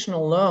an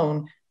additional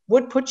loan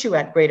would put you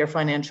at greater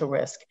financial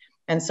risk.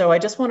 And so I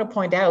just want to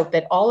point out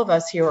that all of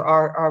us here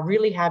are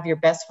really have your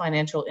best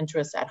financial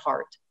interests at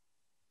heart.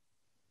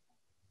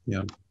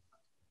 Yeah.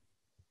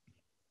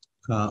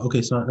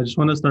 Okay, so I just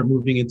want to start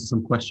moving into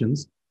some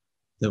questions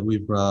that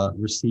we've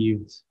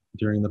received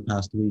during the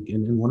past week.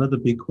 And one of the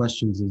big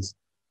questions is,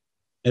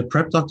 at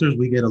Prep Doctors,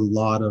 we get a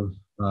lot of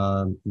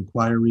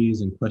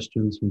inquiries and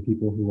questions from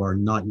people who are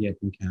not yet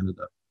in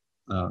Canada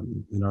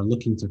and are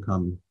looking to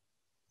come,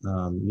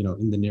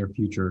 in the near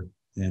future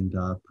and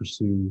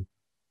pursue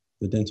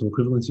the dental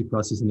equivalency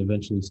process and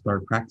eventually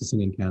start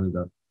practicing in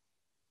Canada.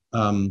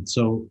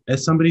 So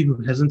as somebody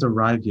who hasn't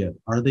arrived yet,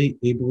 are they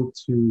able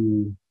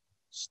to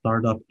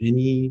start up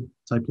any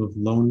type of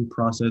loan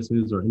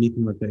processes or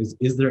anything like that?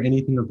 Is there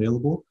anything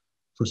available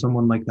for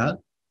someone like that?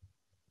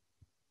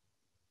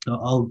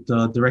 I'll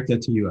direct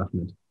that to you,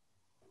 Ahmed.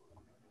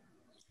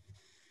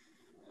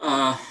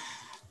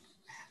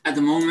 At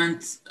the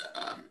moment,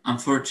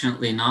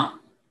 unfortunately not.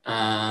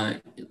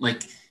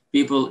 Like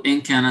people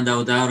in Canada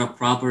without a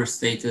proper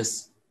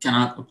status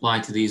cannot apply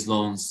to these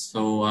loans.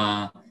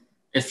 So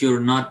if you're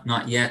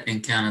not yet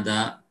in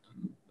Canada,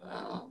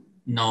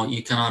 no,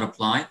 you cannot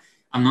apply.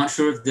 I'm not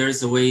sure if there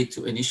is a way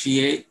to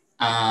initiate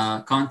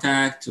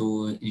contact,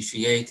 to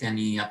initiate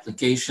any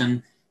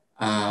application.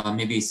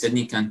 Maybe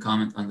Sydney can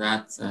comment on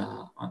that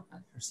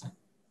percent.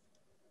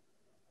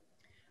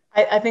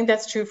 I think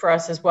that's true for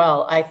us as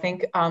well. I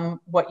think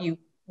what you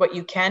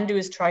can do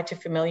is try to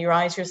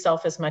familiarize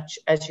yourself as much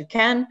as you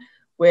can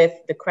with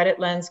the credit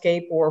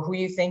landscape or who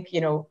you think,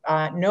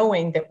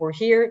 knowing that we're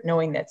here,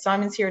 knowing that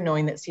Simon's here,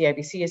 knowing that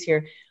CIBC is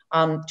here,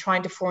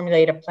 trying to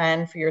formulate a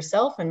plan for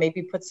yourself and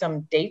maybe put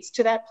some dates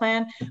to that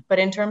plan. But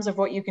in terms of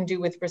what you can do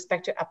with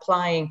respect to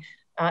applying,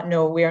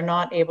 no, we are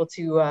not able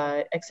to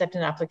accept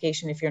an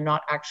application if you're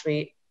not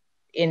actually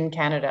in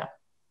Canada.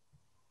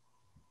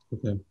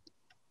 Okay.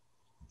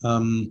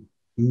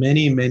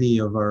 Many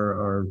of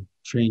our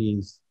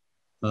trainees,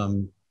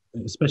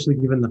 especially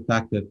given the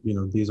fact that,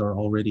 these are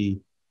already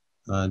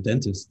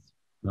dentists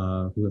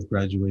who have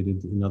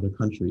graduated in other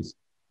countries.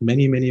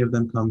 Many of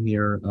them come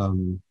here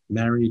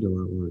married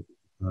or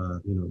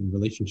in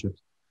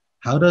relationships.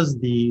 How does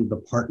the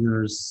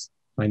partner's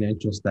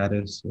financial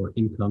status or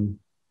income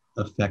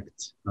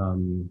affect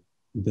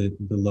the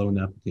loan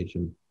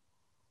application?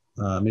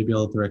 Maybe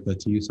I'll direct that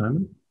to you,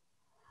 Simon.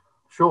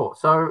 Sure.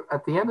 So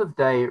at the end of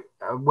the day,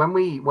 when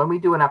we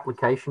do an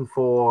application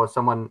for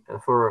someone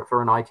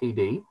for an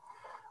ITD,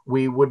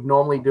 we would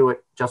normally do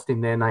it just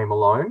in their name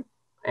alone.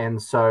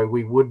 And so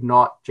we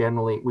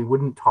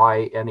wouldn't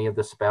tie any of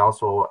the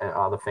spouse or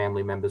other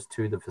family members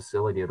to the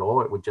facility at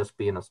all. It would just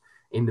be in an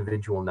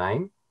individual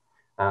name.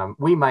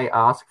 We may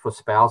ask for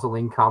spousal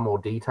income or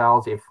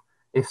details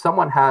if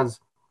someone has,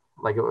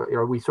 like,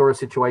 we saw a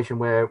situation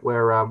where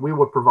we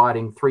were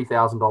providing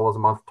 $3,000 a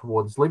month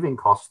towards living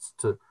costs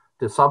to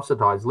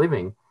subsidize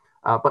living,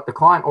 but the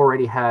client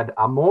already had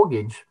a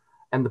mortgage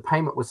and the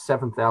payment was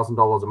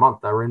 $7,000 a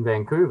month. They were in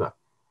Vancouver.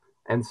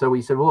 And so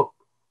we said, well, look,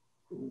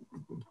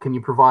 can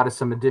you provide us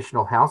some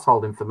additional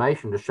household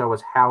information to show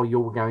us how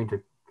you're going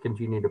to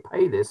continue to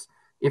pay this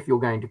if you're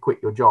going to quit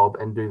your job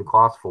and do the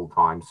class full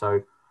time?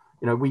 So,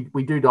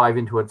 we do dive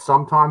into it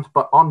sometimes,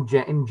 but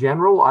in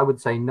general, I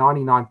would say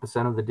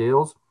 99% of the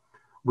deals,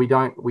 we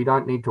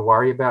don't need to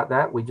worry about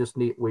that. We just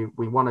we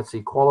want to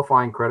see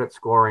qualifying credit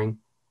scoring,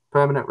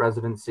 permanent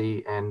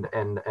residency, and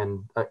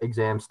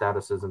exam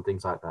statuses and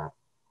things like that.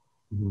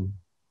 Mm-hmm.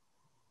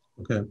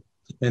 Okay.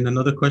 And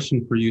another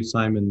question for you,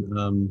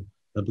 Simon.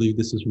 I believe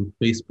this is from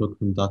Facebook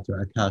from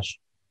Dr. Akash.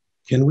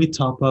 Can we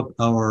top up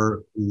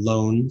our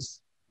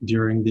loans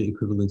during the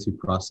equivalency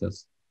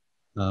process?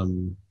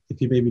 If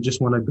you maybe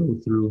just want to go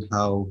through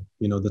how,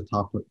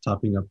 the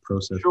topping up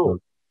process Sure. goes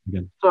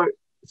again.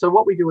 So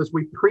what we do is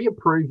we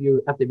pre-approve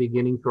you at the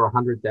beginning for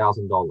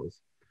 $100,000.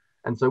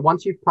 And so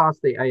once you've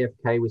passed the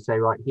AFK, we say,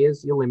 right,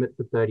 here's your limit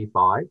for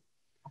 35.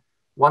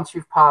 Once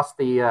you've passed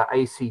the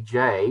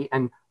ACJ,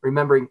 and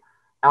remembering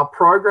our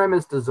program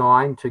is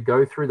designed to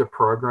go through the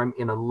program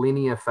in a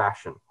linear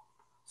fashion.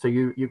 So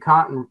you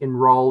can't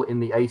enroll in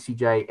the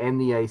ACJ and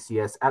the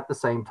ACS at the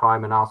same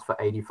time and ask for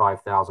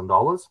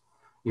 $85,000.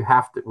 You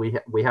have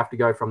to, we have to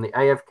go from the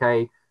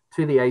AFK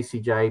to the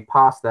ACJ,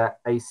 past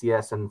that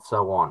ACS, and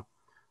so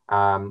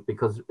on.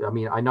 Because I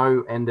mean, I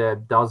know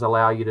NDEB does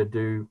allow you to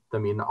do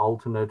them in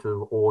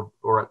alternative or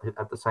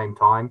at the same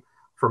time.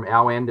 From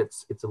our end,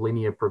 it's a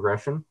linear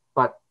progression.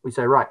 But we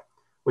say, right,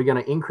 we're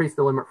going to increase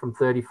the limit from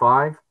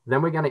 35,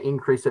 then we're going to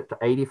increase it to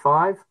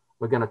 85.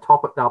 We're going to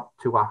top it up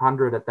to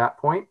 100 at that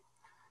point.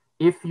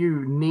 If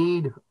you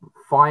need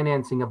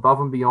financing above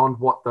and beyond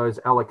what those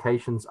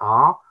allocations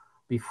are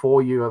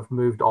before you have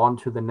moved on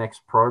to the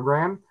next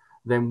program,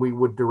 then we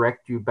would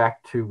direct you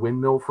back to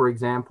Windmill, for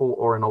example,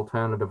 or an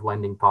alternative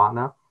lending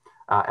partner.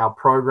 Our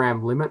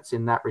program limits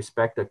in that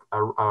respect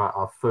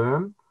are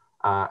firm,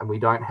 and we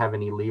don't have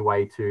any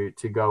leeway to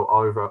go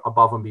over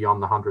above and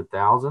beyond the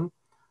 100,000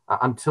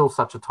 until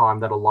such a time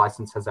that a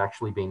license has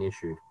actually been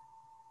issued.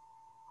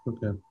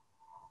 Okay.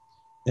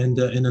 And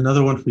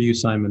another one for you,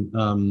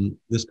 Simon.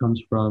 This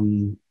comes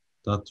from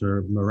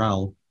Dr.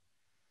 Morale,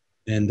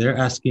 and they're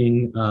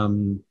asking,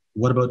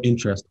 what about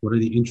interest? What are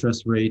the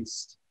interest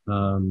rates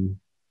Sure.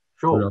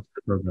 for the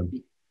program?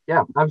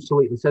 Yeah,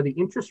 absolutely. So the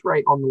interest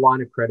rate on the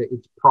line of credit,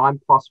 it's prime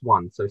plus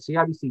 1. So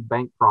CIBC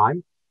Bank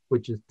Prime,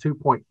 which is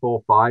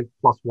 2.45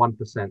 plus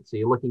 1%. So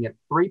you're looking at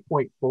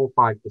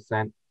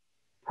 3.45%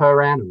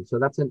 per annum. So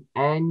that's an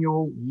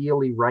annual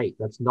yearly rate.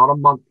 That's not a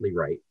monthly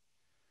rate.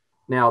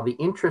 Now, the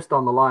interest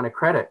on the line of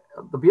credit,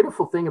 the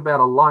beautiful thing about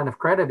a line of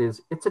credit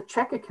is it's a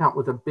check account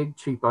with a big,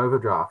 cheap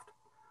overdraft.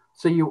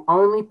 So you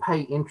only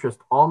pay interest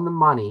on the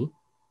money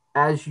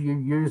as you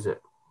use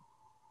it.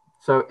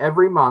 So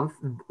every month,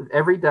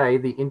 every day,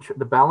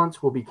 the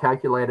balance will be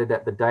calculated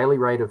at the daily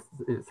rate of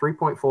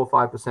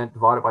 3.45%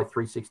 divided by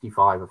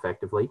 365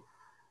 effectively.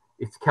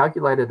 It's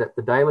calculated at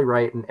the daily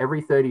rate, and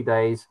every 30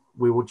 days,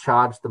 we will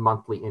charge the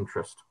monthly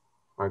interest.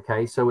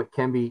 Okay, so it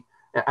can be,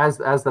 as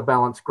the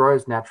balance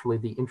grows, naturally,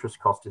 the interest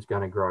cost is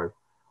going to grow.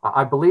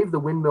 I believe the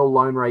Windmill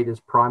loan rate is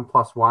prime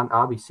plus 1,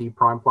 RBC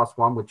prime plus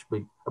 1, which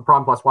be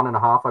prime plus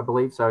 1.5, I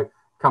believe. So it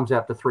comes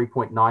out to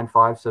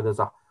 3.95. So there's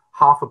a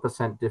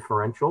 0.5%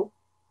 differential.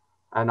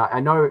 And I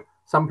know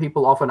some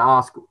people often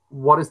ask,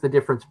 what is the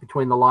difference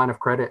between the line of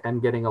credit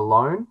and getting a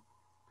loan?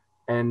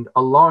 And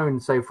a loan,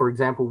 say, for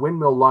example,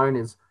 Windmill loan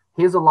is,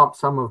 here's a lump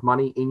sum of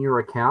money in your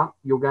account.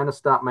 You're going to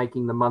start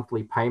making the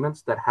monthly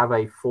payments that have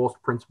a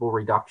forced principal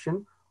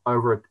reduction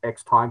over an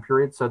X time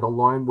period. So the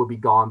loan will be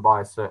gone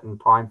by a certain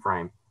time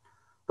frame.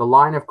 The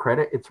line of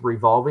credit, it's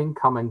revolving,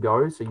 come and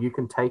go. So you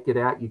can take it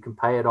out, you can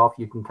pay it off,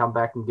 you can come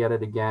back and get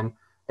it again.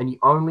 And you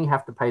only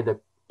have to pay the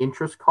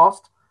interest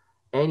cost.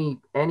 Any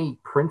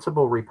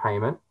principal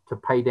repayment to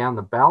pay down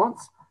the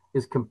balance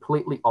is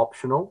completely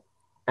optional,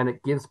 and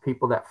it gives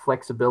people that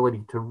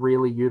flexibility to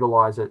really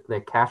utilize their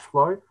cash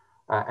flow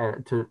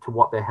to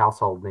what their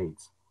household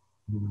needs.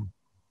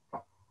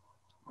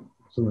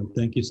 Excellent.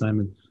 Thank you,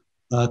 Simon.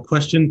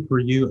 Question for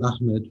you,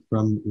 Ahmed,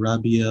 from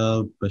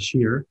Rabia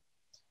Bashir.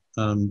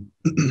 And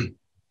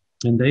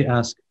they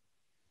ask,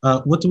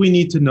 what do we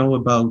need to know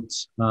about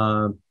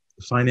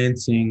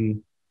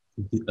financing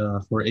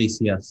for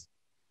ACS?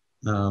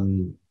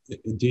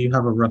 Do you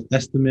have a rough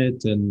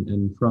estimate,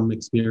 and from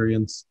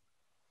experience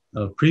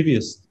of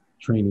previous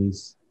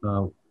trainees,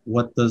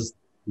 what does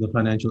the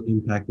financial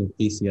impact of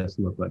ACS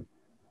look like?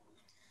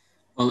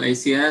 Well,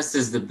 ACS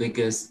is the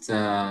biggest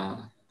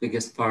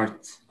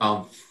part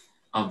of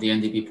the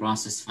NDP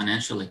process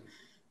financially.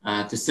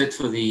 To sit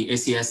for the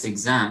ACS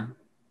exam,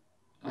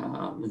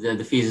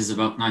 the fees is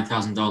about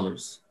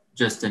 $9,000,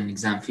 just an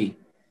exam fee.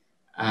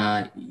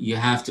 You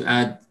have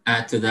to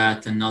add to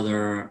that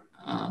another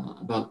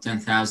about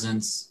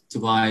 10,000 to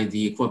buy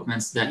the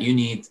equipments that you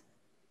need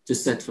to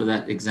sit for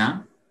that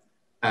exam.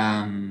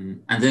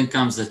 And then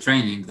comes the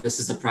training. This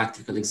is a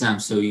practical exam,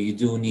 so you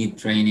do need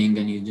training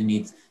and you do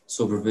need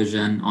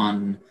supervision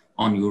on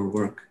your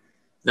work.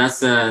 That's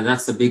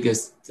the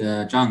biggest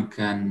chunk,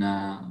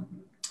 and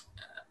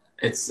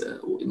it's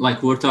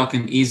like we're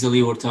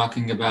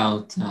talking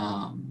about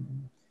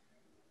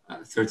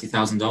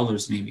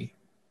 $30,000 maybe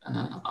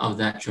of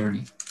that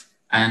journey.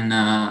 And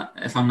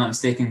if I'm not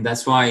mistaken,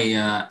 that's why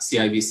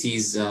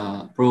CIBC's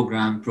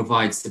program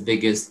provides the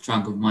biggest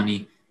chunk of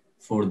money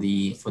for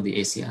the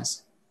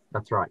ACS.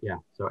 That's right, yeah.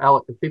 So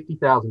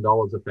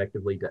 $50,000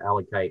 effectively to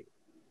allocate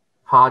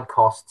hard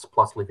costs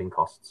plus living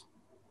costs.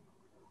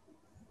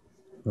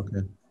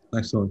 Okay,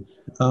 excellent.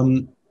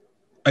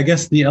 I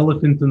guess the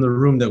elephant in the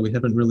room that we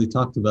haven't really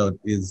talked about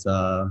is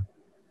the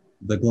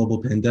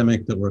global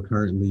pandemic that we're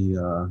currently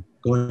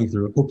going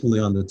through, hopefully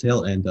on the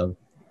tail end of.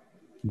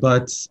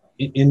 But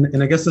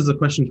and I guess there's a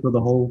question for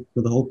the whole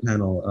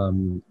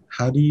panel.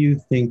 How do you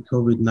think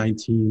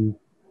COVID-19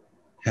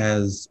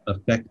 has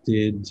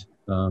affected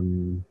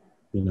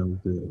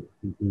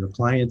your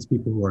clients,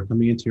 people who are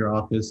coming into your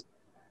office,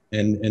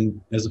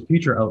 and as a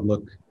future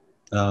outlook,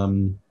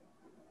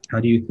 how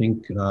do you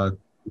think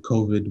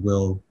COVID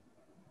will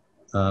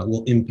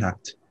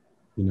impact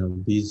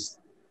these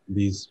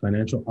these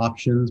financial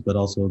options, but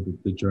also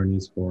the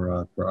journeys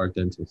for our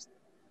dentists.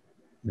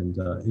 And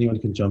anyone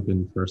can jump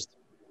in first.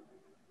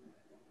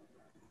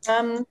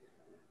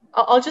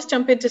 I'll just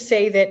jump in to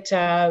say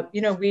that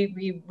you know,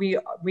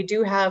 we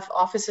do have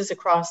offices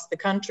across the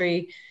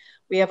country.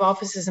 We have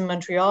offices in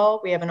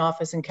Montreal, we have an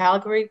office in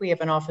Calgary, we have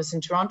an office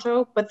in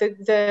Toronto. But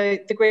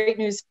the great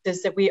news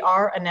is that we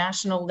are a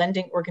national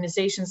lending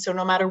organization. So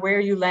no matter where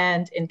you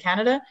land in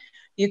Canada,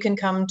 you can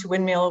come to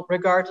Windmill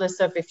regardless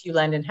of if you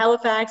land in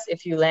Halifax,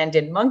 if you land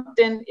in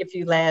Moncton, if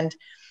you land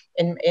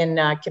in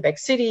Quebec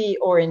City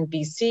or in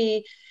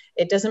BC.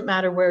 It doesn't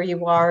matter where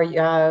you are,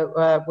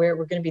 where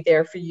we're going to be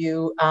there for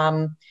you.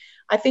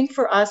 I think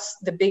for us,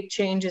 the big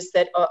change is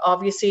that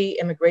obviously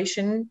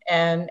immigration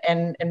and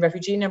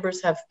refugee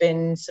numbers have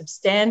been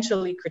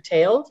substantially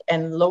curtailed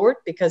and lowered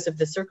because of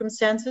the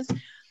circumstances.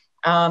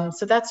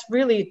 So that's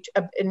really,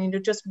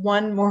 just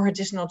one more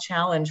additional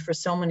challenge for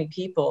so many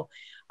people,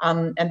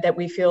 and that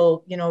we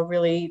feel,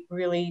 really,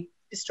 really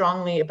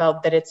strongly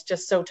about, that it's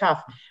just so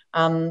tough.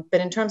 But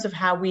in terms of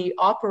how we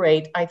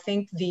operate, I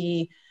think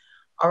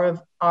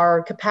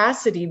our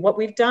capacity, what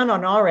we've done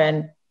on our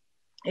end,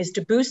 is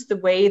to boost the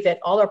way that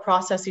all our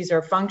processes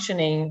are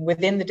functioning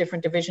within the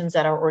different divisions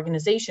at our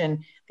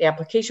organization, the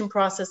application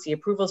process, the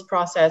approvals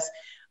process,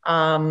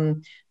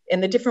 and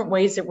the different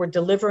ways that we're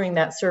delivering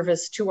that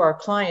service to our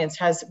clients.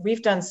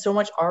 We've done so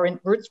much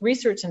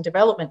research and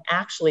development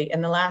actually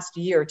in the last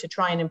year to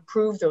try and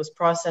improve those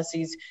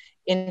processes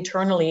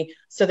internally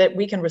so that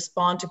we can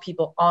respond to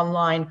people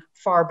online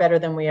far better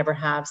than we ever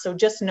have. So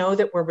just know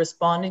that we're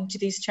responding to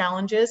these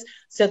challenges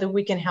so that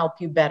we can help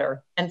you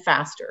better and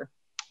faster.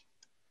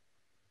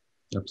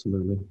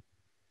 Absolutely.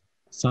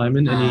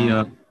 Simon, any,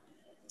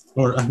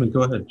 or Ahmed,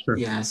 go ahead, sure.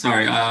 Yeah,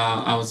 sorry.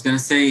 I was gonna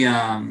say,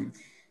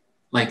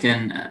 like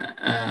in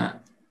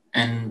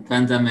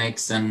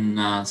pandemics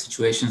and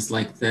situations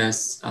like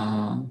this,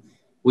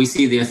 we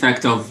see the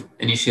effect of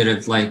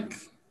initiatives like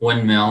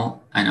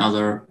Windmill and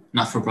other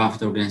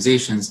not-for-profit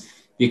organizations,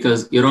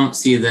 because you don't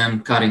see them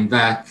cutting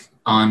back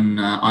on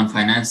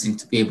financing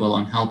to people,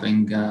 on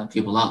helping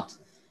people out.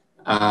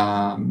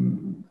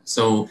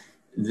 So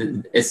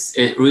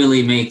it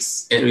really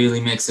makes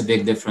a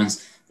big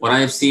difference. What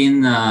I've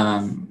seen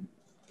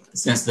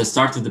since the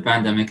start of the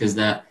pandemic is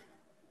that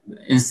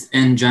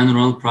in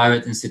general,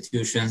 private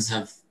institutions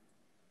have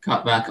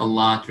cut back a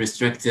lot,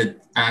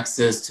 restricted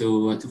access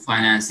to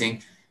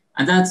financing.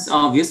 And that's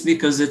obvious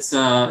because it's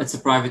a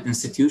private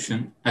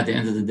institution. At the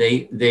end of the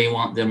day, they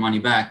want their money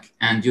back.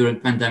 And during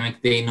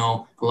pandemic, they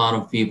know a lot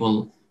of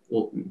people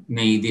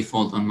may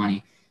default on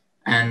money.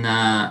 And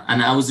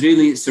I was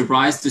really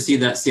surprised to see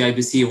that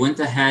CIBC went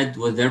ahead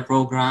with their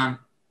program.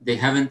 They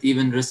haven't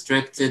even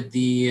restricted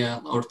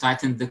or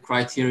tightened the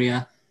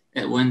criteria.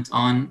 It went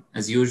on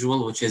as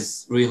usual, which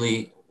is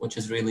really,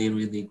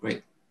 really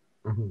great.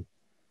 Mm-hmm.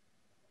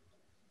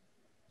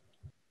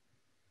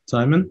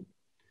 Simon?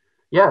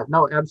 Yeah,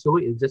 no,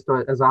 absolutely. Just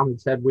as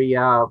Ahmed said, we've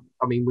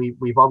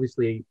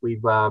obviously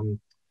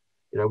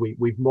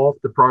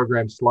morphed the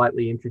program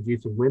slightly,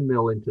 introducing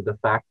Windmill into the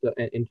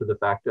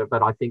factor.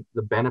 But I think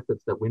the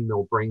benefits that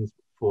Windmill brings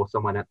for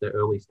someone at the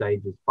early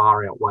stages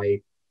far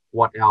outweigh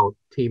what our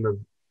team of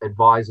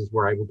advisors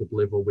were able to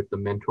deliver with the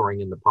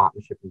mentoring and the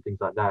partnership and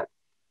things like that.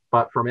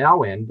 But from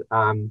our end,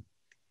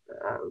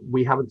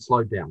 we haven't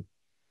slowed down.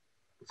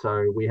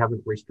 So we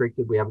haven't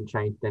restricted, we haven't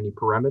changed any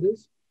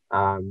parameters.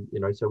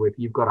 So if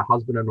you've got a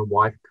husband and a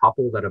wife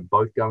couple that are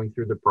both going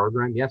through the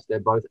program, yes, they're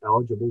both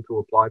eligible to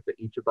apply for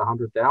each of the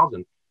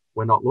 100,000.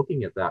 We're not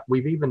looking at that.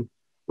 We've even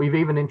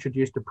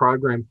introduced a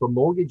program for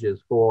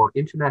mortgages for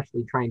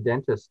internationally trained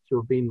dentists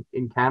who have been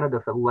in Canada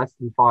for less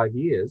than 5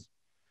 years.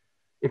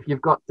 If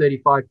you've got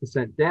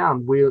 35%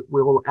 down, we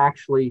will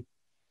actually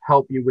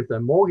help you with a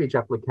mortgage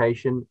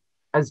application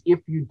as if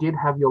you did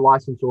have your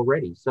license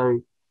already.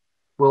 So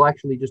we'll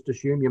actually just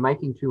assume you're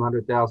making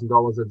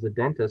 $200,000 as a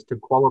dentist to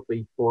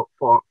qualify for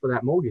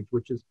that mortgage,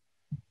 which is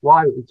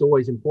why it's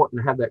always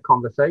important to have that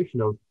conversation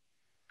of,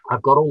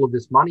 I've got all of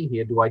this money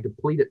here. Do I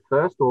deplete it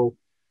first, or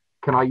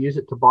can I use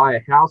it to buy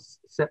a house,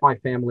 set my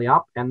family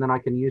up, and then I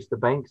can use the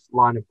bank's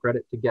line of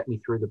credit to get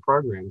me through the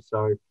program?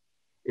 So,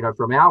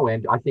 from our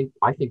end, I think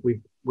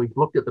we've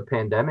looked at the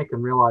pandemic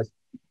and realized,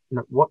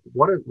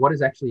 what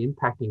is actually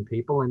impacting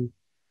people. And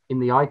in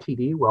the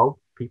ITD world,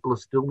 people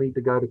still need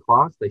to go to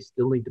class. They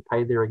still need to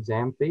pay their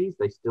exam fees.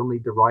 They still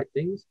need to write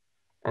things.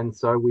 And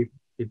so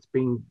it's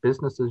been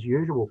business as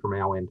usual from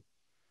our end.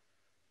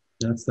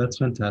 That's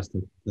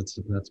fantastic. That's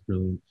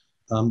brilliant.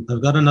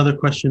 I've got another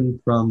question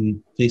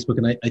from Facebook,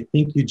 and I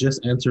think you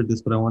just answered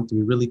this, but I want to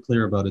be really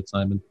clear about it,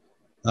 Simon.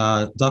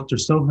 Dr.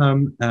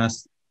 Soham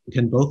asked,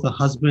 can both a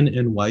husband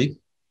and wife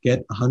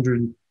get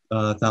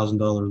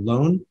 $100,000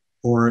 loan,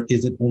 or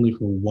is it only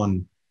for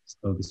one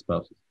of the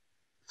spouses?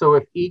 So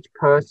if each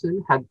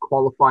person had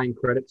qualifying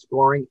credit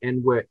scoring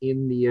and were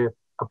in the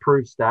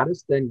approved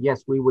status, then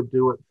yes, we would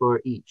do it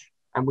for each.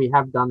 And we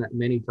have done that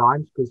many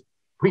times because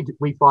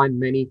we find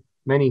many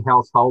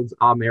households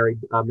are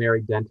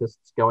married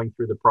dentists going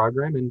through the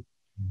program. And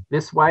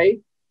this way,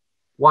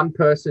 one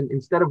person,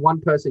 instead of one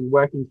person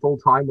working full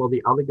time while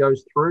the other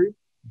goes through,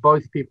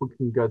 both people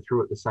can go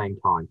through at the same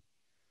time.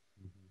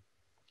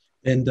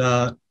 And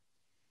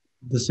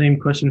the same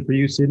question for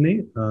you, Sydney.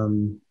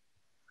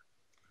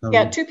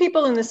 Yeah, two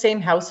people in the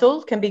same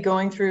household can be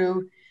going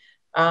through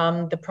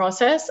the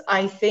process.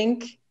 I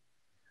think,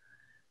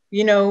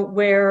 you know,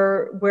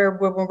 where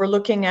when we're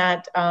looking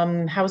at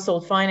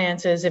household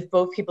finances, if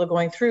both people are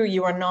going through,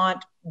 you are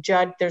not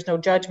judged. There's no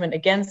judgment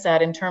against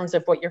that in terms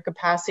of what your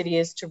capacity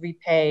is to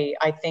repay.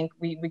 I think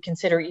we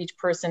consider each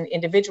person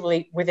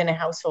individually within a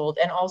household.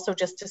 And also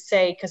just to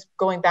say, because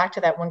going back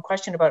to that one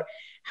question about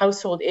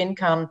household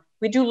income,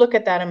 we do look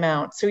at that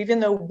amount. So even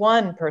though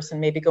one person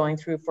may be going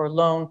through for a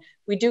loan,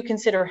 we do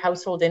consider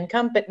household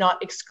income, but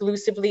not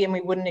exclusively, and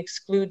we wouldn't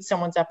exclude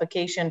someone's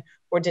application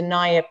or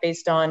deny it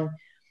based on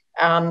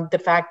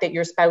the fact that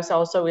your spouse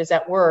also is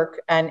at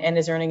work and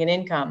is earning an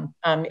income.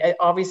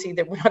 Obviously,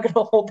 that we're not going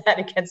to hold that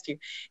against you.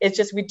 It's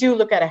just we do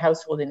look at a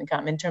household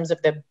income in terms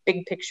of the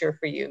big picture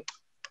for you.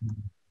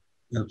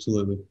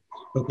 Absolutely.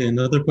 Okay,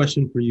 another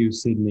question for you,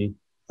 Sydney.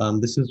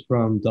 This is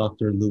from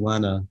Dr.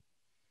 Luana,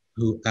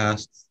 who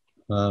asks,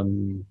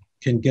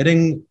 can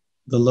getting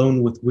the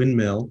loan with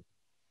Windmill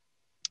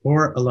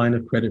or a line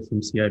of credit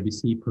from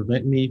CIBC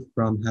prevent me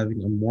from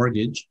having a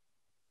mortgage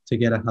to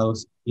get a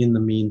house in the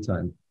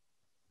meantime?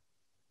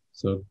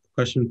 So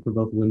question for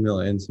both Windmill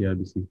and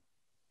CIBC.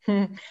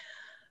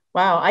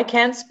 Wow, I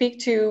can't speak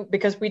to,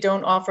 because we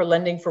don't offer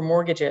lending for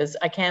mortgages,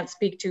 I can't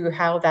speak to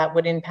how that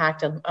would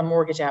impact a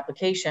mortgage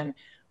application.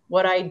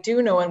 What I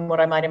do know, and what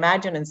I might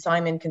imagine, and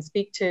Simon can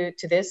speak to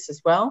this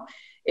as well,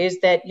 is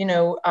that, you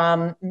know,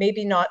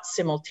 maybe not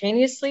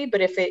simultaneously,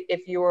 but if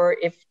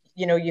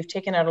you know, you've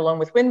taken out a loan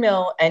with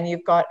Windmill and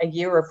you've got a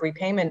year of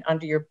repayment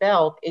under your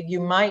belt, you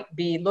might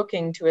be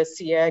looking to a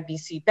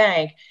CIBC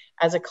bank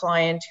as a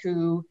client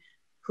who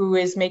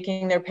is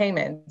making their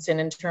payments, and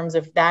in terms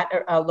of that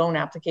loan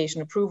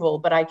application approval,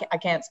 but I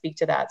can't speak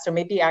to that. So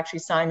maybe actually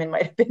Simon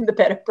might have been the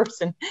better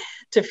person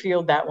to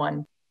field that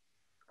one.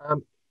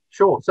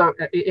 Sure. So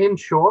in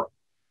short,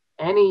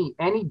 any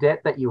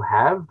debt that you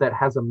have that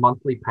has a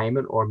monthly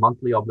payment or a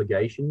monthly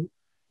obligation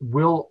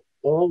will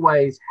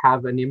always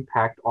have an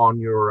impact on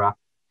your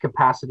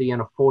capacity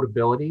and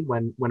affordability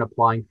when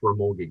applying for a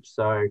mortgage.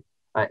 So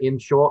in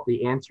short,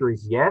 the answer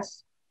is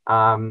yes.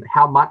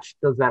 How much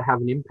does that have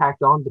an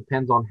impact on?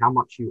 Depends on how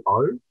much you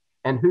owe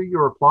and who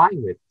you're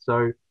applying with.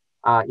 So,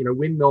 you know,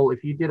 Windmill,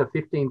 if you did a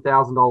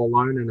 $15,000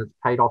 loan and it's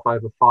paid off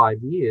over 5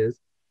 years,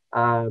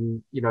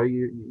 you know,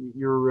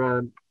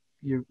 you're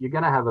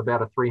going to have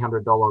about a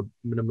 $300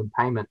 minimum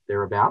payment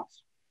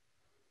thereabouts,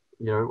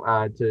 you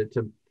know,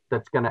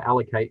 that's going to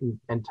allocate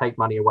and take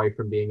money away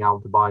from being able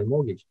to buy a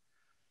mortgage.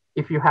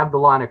 If you have the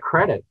line of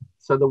credit,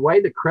 so the way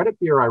the credit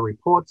bureau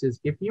reports is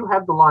if you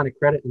have the line of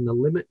credit and the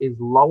limit is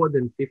lower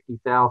than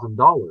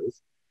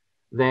 $50,000,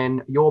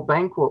 then your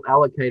bank will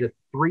allocate a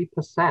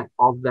 3%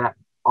 of that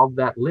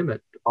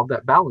limit, of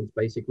that balance,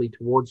 basically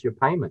towards your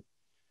payment.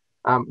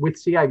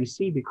 With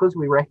CIBC, because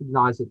we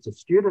recognize it's a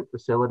student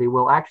facility,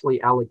 we'll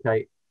actually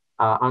allocate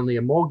only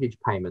a mortgage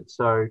payment.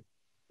 So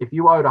if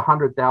you owed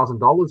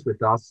 $100,000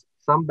 with us,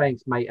 some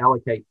banks may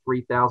allocate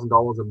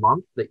 $3,000 a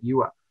month that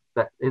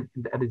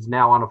is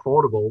now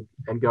unaffordable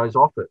and goes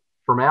off it.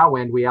 From our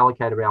end, we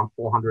allocate around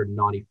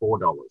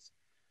 $494.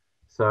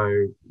 So,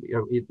 you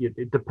know,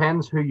 it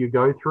depends who you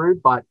go through,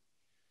 but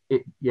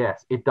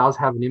yes, it does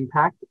have an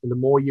impact. And the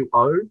more you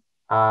owe,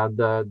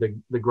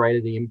 the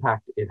greater the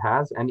impact it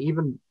has. And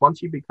even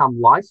once you become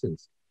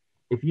licensed,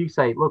 if you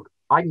say, look,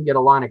 I can get a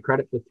line of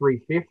credit for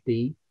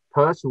 $350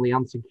 personally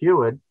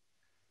unsecured,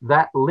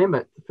 that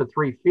limit for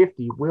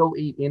 $350 will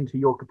eat into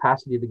your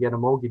capacity to get a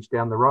mortgage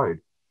down the road.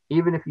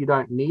 Even if you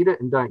don't need it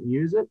and don't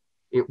use it,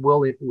 it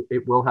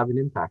will have an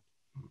impact.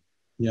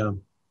 Yeah,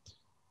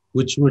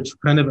 which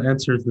kind of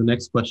answers the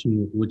next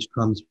question, which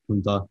comes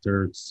from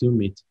Dr.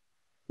 Sumit,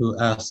 who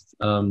asked,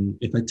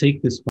 if I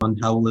take this fund,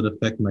 how will it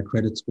affect my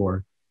credit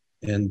score?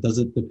 And does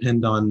it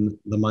depend on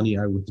the money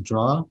I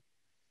withdraw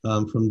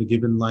from the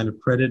given line of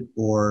credit,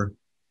 or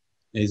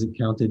is it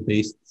counted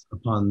based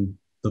upon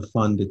the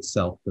fund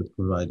itself that's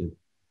provided?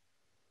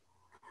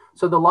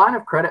 So the line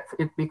of credit,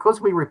 because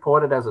we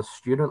report it as a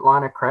student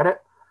line of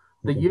credit,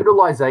 the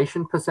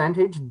utilization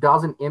percentage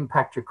doesn't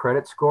impact your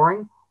credit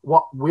scoring.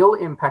 What will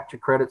impact your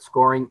credit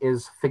scoring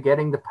is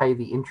forgetting to pay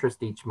the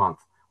interest each month,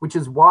 which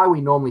is why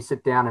we normally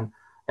sit down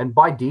and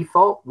by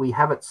default, we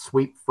have it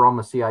sweep from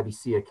a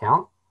CIBC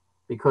account,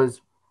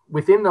 because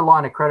within the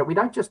line of credit, we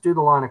don't just do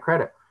the line of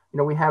credit. You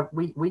know,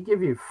 we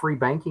give you free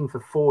banking for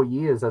 4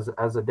 years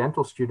as a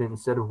dental student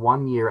instead of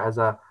 1 year as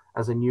a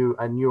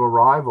new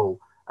arrival.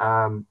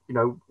 You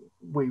know,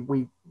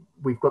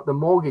 we've got the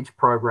mortgage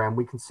program.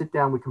 We can sit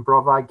down, we can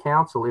provide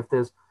counsel. If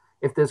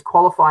there's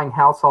qualifying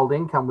household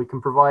income, we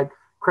can provide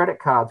credit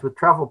cards with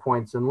travel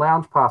points and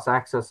lounge pass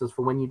accesses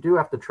for when you do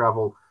have to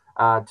travel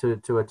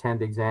to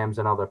attend exams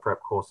and other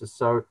prep courses.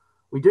 So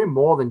we do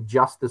more than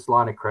just this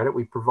line of credit.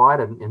 We provide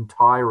an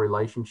entire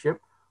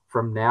relationship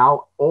from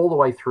now all the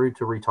way through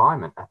to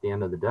retirement at the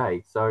end of the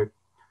day. So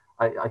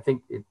I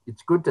think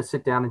it's good to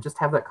sit down and just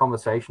have that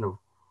conversation of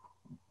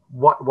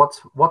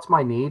what's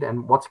my need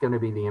and what's going to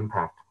be the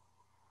impact.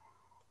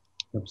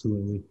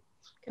 Absolutely.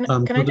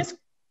 Can I just,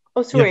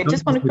 oh, sorry, I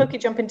just want to quickly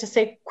jump in to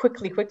say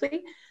quickly,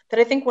 that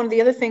I think one of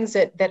the other things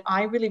that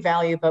I really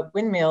value about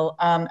Windmill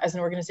as an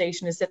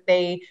organization is that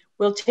they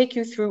will take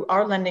you through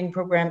our lending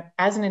program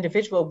as an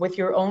individual with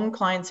your own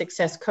client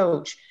success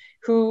coach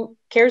who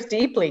cares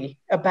deeply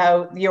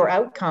about your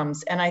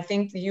outcomes. And I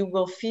think you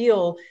will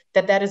feel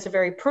that that is a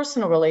very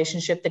personal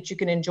relationship that you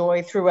can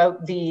enjoy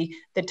throughout the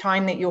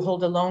time that you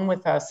hold alone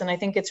with us. And I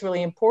think it's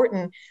really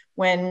important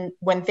when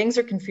things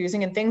are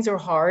confusing and things are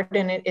hard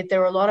and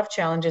there are a lot of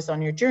challenges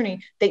on your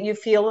journey, that you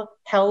feel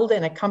held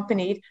and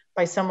accompanied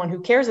by someone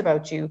who cares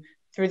about you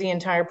through the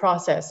entire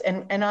process.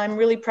 And I'm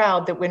really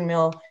proud that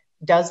Windmill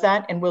does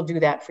that and will do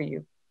that for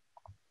you.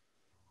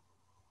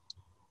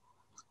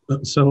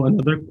 So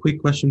another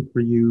quick question for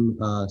you,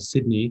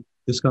 Sydney.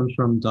 This comes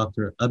from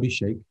Dr.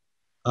 Abhishek.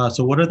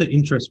 So what are the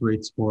interest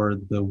rates for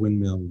the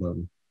Windmill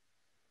loan?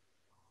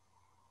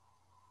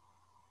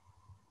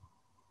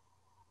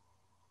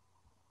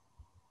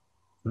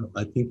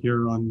 I think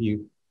you're on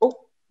mute. Oh,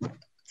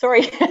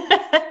 sorry.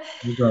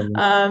 No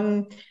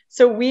problem.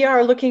 So we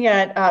are looking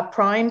at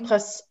prime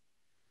plus,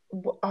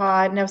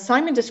 now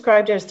Simon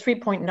described it as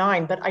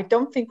 3.9, but I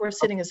don't think we're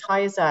sitting as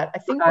high as that. I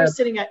think we're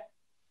sitting at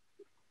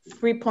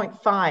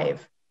 3.5.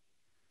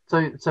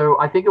 So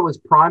I think it was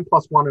prime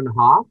plus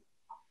 1.5.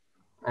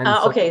 And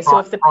okay, so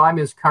if the prime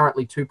is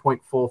currently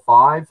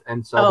 2.45,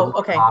 and so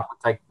okay, half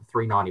would take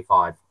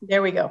 3.95.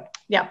 There we go.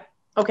 Yeah.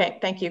 Okay.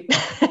 Thank you.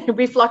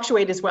 We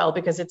fluctuate as well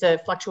because it's a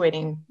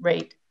fluctuating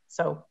rate.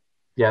 So.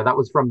 Yeah, that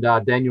was from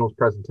Daniel's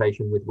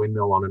presentation with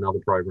Windmill on another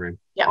program.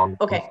 Yeah.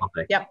 Okay.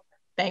 Yep.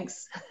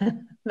 Thanks.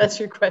 That's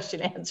your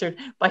question answered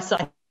by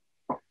Simon.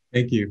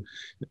 Thank you.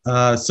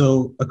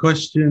 So a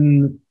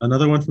question,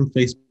 another one from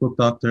Facebook,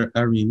 Dr.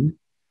 Areen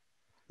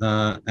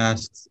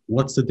asks,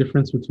 what's the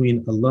difference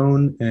between a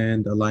loan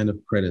and a line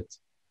of credit?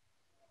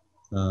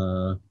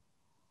 Ahmed,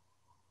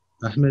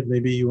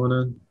 maybe you want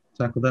to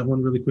tackle that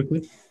one really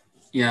quickly?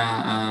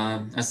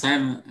 Yeah, as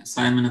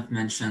Simon have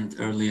mentioned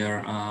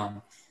earlier,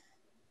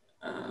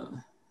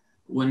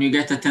 when you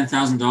get a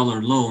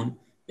 $10,000 loan,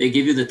 they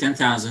give you the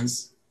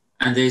 10,000s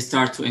and they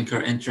start to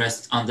incur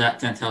interest on that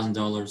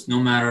 $10,000, no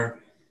matter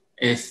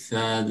if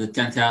the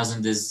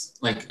 10,000 is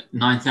like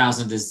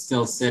 9,000 is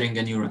still sitting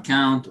in your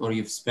account or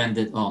you've spent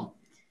it all.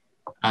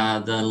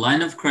 The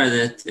line of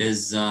credit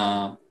is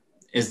the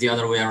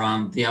other way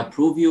around. They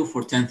approve you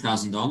for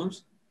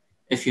 $10,000.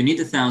 If you need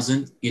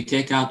 1,000, you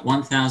take out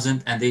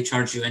 1,000 and they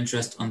charge you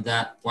interest on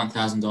that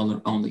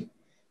 $1,000 only.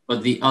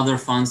 But the other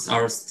funds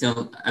are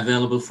still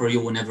available for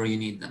you whenever you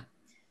need them.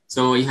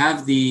 So you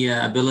have the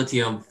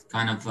ability of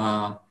kind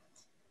of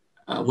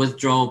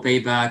withdraw, pay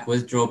back.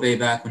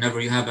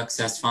 Whenever you have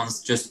excess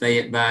funds, just pay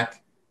it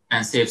back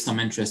and save some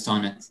interest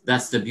on it.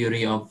 That's the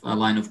beauty of a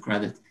line of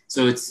credit.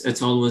 So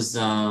it's always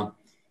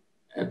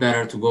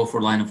better to go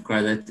for line of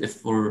credit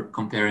if we're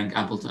comparing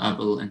apple to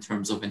apple in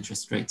terms of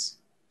interest rates.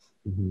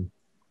 Mm-hmm.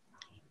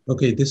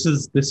 Okay, this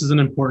is an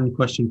important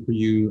question for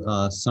you,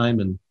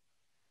 Simon.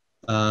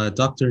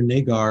 Dr.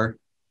 Nagar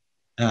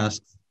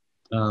asks,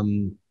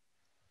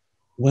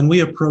 when we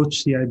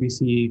approach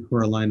CIBC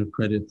for a line of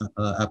credit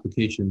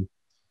application,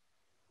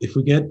 if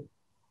we get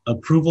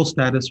approval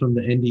status from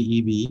the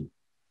NDEB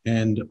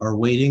and are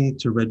waiting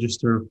to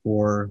register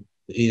for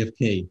the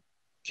AFK,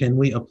 can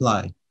we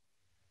apply?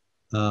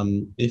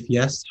 If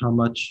yes, how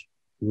much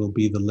will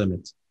be the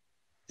limit?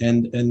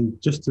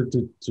 And just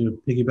to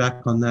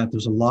piggyback on that,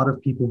 there's a lot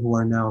of people who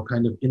are now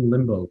kind of in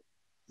limbo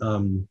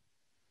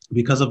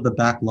because of the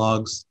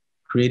backlogs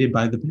created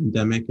by the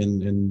pandemic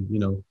and you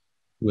know,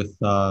 with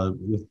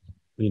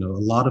you know,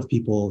 a lot of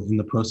people in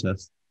the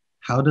process.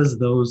 How does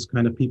those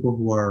kind of people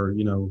who are,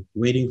 you know,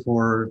 waiting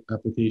for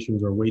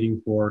applications or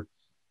waiting for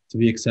to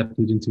be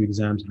accepted into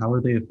exams, how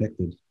are they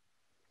affected?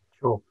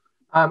 Sure.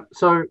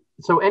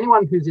 So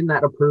anyone who's in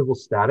that approval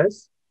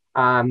status,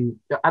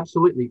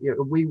 absolutely,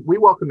 we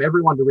welcome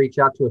everyone to reach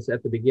out to us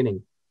at the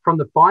beginning. From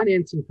the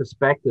financing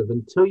perspective,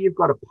 until you've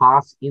got a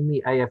pass in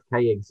the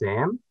AFK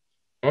exam,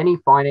 any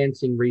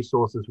financing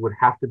resources would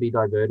have to be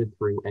diverted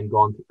through and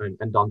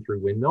done through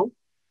Windmill.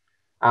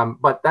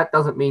 But that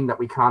doesn't mean that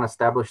we can't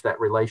establish that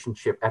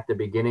relationship at the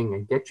beginning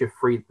and get you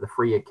the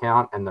free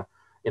account and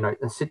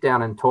sit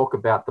down and talk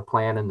about the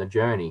plan and the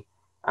journey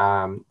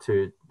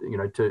to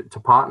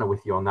partner with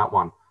you on that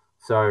one.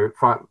 So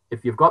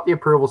if you've got the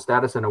approval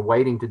status and are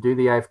waiting to do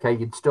the AFK,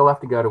 you'd still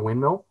have to go to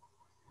Windmill.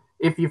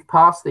 If you've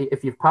passed the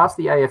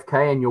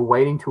AFK and you're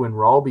waiting to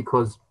enroll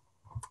because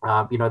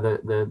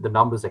the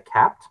numbers are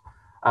capped,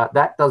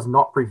 that does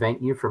not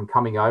prevent you from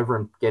coming over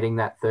and getting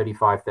that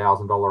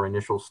 $35,000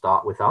 initial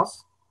start with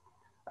us.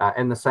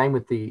 And the same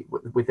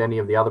with any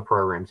of the other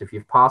programs. If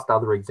you've passed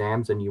other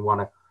exams and you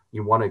want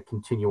to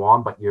continue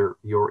on, but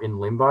you're in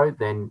limbo,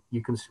 then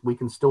we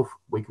can still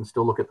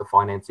look at the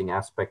financing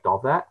aspect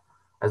of that,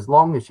 as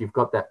long as you've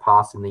got that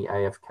pass in the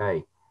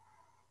AFK.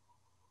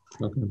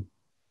 Okay.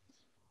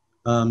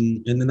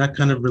 And then that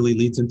kind of really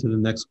leads into the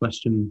next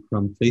question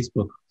from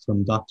Facebook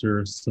from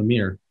Dr.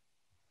 Samir.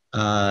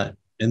 And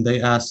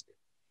they ask,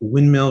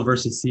 windmill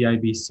versus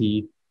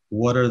CIBC,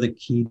 what are the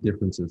key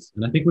differences?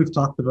 And I think we've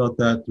talked about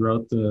that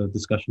throughout the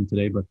discussion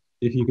today, but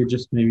if you could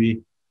just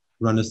maybe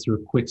run us through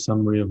a quick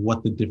summary of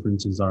what the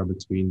differences are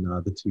between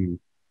the two.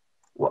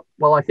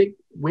 Well, I think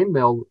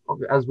windmill,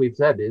 as we've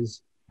said,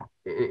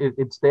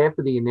 it's there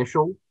for the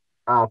initial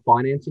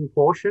financing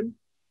portion,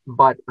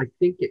 but I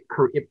think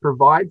it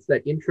provides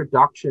that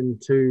introduction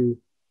to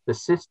the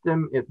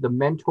system, the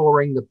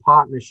mentoring, the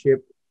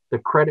partnership, the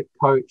credit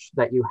coach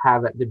that you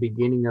have at the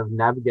beginning of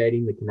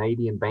navigating the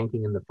Canadian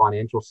banking and the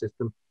financial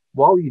system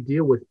while you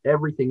deal with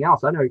everything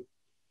else. I know,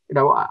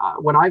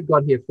 when I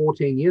got here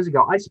 14 years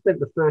ago, I spent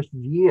the first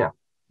year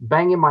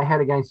banging my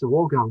head against the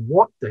wall going,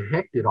 what the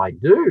heck did I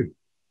do?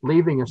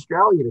 Leaving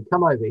Australia to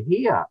come over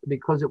here,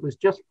 because it was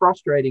just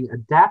frustrating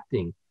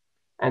adapting.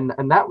 And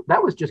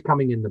that was just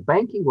coming in the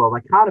banking world.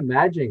 I can't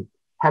imagine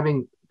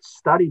having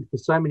studied for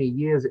so many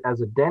years as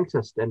a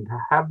dentist and to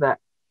have that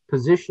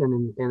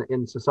position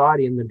in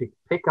society, and then to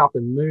pick up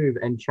and move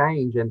and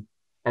change and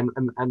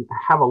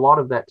have a lot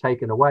of that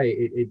taken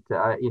away.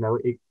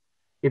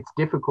 It's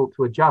difficult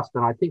to adjust.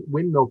 And I think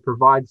Windmill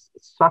provides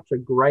such a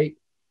great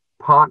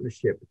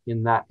partnership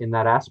in that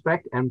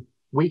aspect. And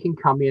we can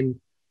come in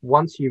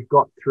once you've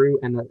got through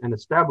and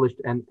established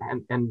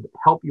and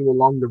help you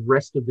along the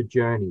rest of the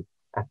journey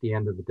at the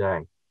end of the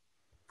day.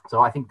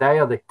 So I think they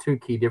are the two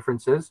key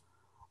differences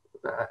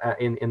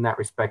in that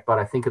respect. But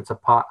I think it's a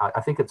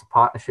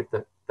partnership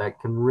that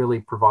can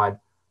really provide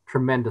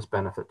tremendous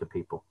benefit to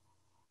people.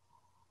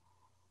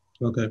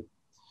 Okay.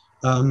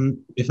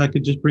 If I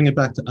could just bring it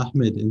back to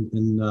Ahmed,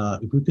 and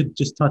if we could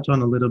just touch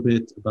on a little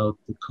bit about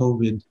the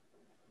COVID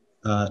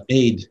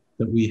aid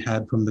that we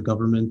had from the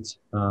government,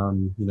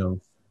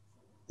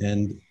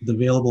 and the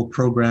available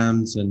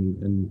programs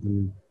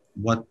and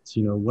what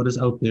is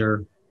out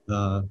there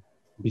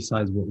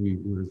besides what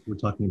we're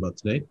talking about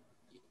today.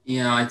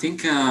 Yeah, I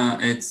think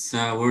it's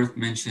worth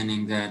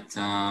mentioning that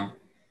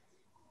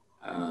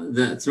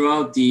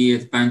throughout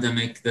the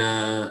pandemic,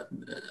 a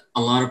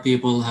lot of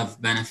people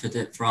have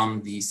benefited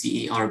from the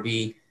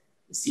CERB,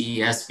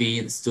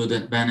 CESB, the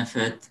student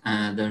benefit,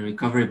 the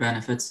recovery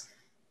benefits.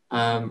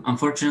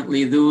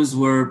 Unfortunately, those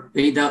were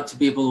paid out to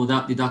people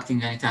without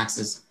deducting any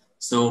taxes.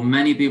 So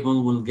many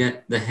people will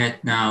get the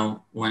hit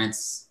now when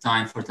it's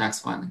time for tax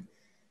filing.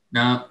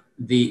 Now,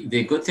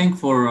 the good thing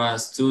for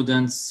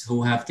students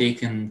who have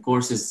taken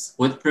courses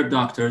with Prep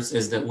Doctors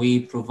is that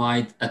we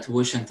provide a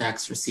tuition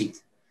tax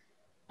receipt.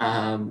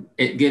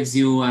 It gives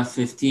you a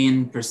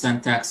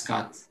 15% tax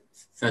cut,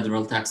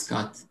 federal tax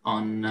cut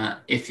on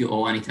if you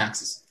owe any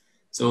taxes.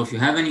 So if you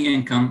have any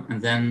income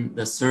and then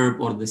the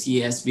CERB or the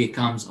CSB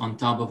comes on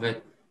top of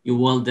it, you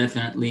will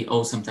definitely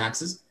owe some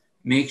taxes.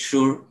 Make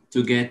sure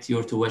to get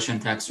your tuition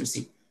tax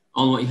receipt.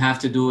 All what you have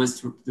to do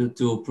is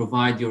to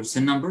provide your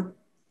SIN number.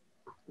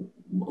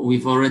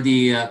 We've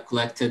already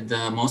collected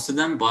most of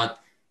them, but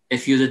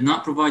if you did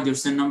not provide your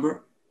SIN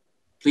number,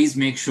 please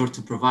make sure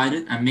to provide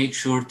it and make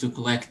sure to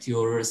collect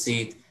your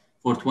receipt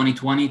for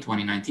 2020,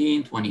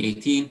 2019,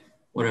 2018,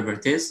 whatever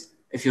it is.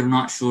 If you're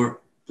not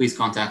sure, please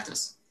contact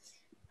us.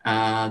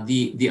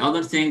 The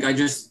other thing I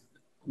just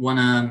want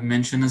to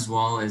mention as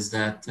well is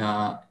that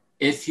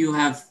if you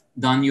have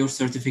done your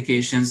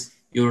certifications,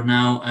 you're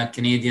now a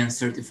Canadian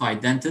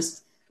certified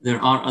dentist.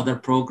 There are other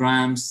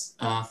programs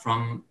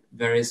from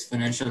various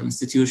financial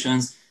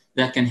institutions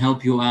that can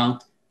help you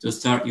out to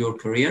start your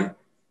career.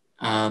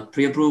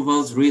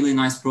 Pre-approvals, really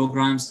nice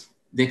programs.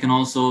 They can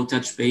also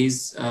touch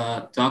base,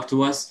 talk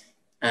to us.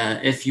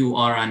 If you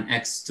are an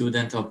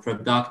ex-student of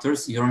Prep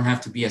Doctors, you don't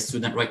have to be a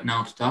student right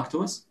now to talk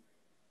to us.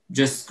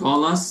 Just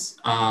call us,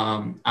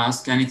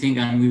 ask anything,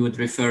 and we would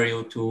refer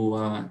you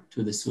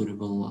to the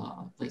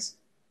suitable place.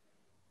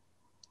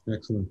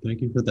 Excellent.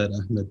 Thank you for that,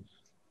 Ahmed.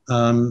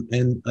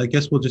 And I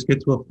guess we'll just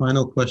get to a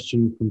final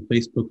question from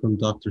Facebook from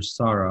Dr.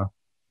 Sarah.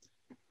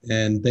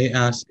 And they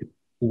ask,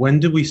 when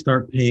do we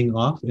start paying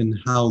off and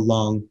how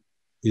long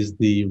is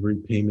the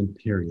repayment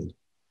period?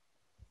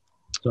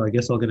 So I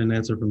guess I'll get an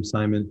answer from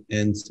Simon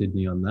and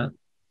Sydney on that.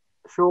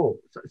 Sure.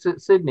 So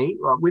Sydney,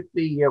 with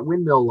the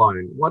windmill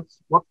loan, what's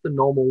the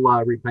normal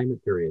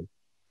repayment period?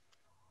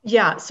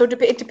 Yeah, so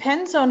it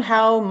depends on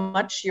how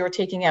much you're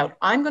taking out.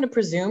 I'm going to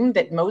presume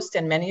that most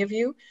and many of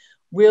you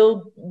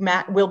will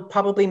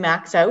probably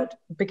max out,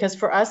 because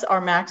for us,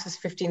 our max is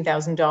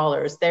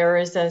 $15,000. There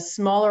is a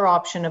smaller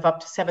option of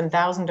up to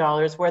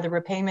 $7,000 where the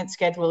repayment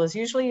schedule is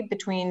usually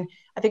between,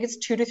 I think it's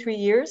 2 to 3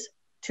 years,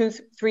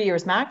 3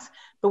 years max.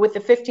 But with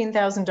the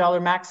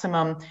 $15,000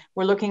 maximum,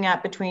 we're looking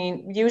at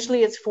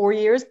usually it's 4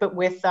 years, but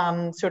with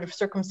sort of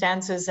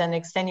circumstances and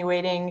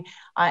extenuating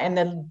and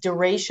the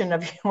duration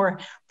of your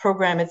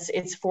program,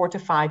 it's 4 to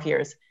 5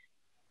 years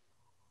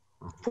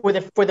for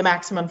the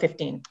maximum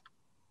 15.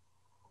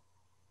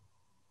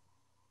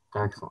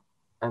 Excellent.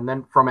 And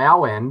then from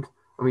our end,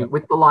 I mean,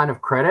 with the line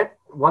of credit,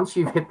 once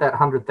you've hit that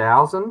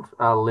 100,000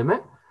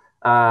 limit,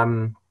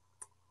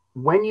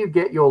 when you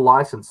get your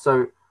license,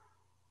 so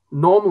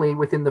normally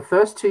within the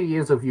first 2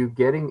 years of you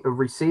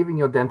receiving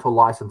your dental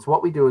license,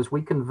 what we do is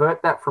we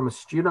convert that from a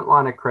student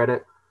line of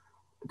credit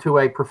to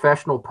a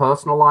professional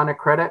personal line of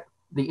credit.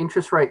 The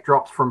interest rate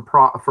drops from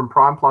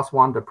prime plus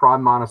 1 to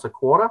prime minus a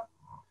quarter.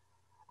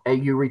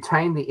 And you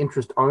retain the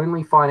interest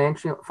only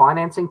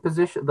financing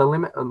position, the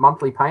limit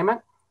monthly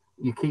payment.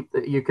 We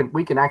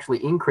can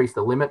actually increase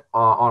the limit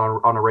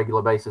on a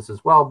regular basis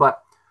as well.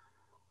 But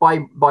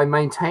by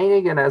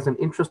maintaining it as an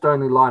interest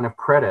only line of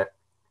credit,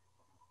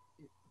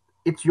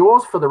 it's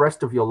yours for the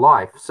rest of your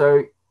life.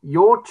 So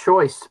your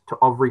choice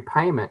of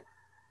repayment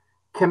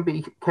can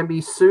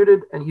be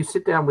suited, and you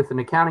sit down with an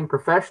accounting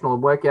professional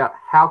and work out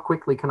how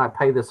quickly can I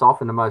pay this off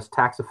in the most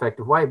tax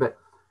effective way. But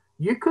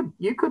you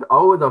could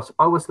owe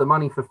us the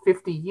money for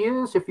 50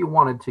 years if you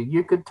wanted to.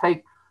 You could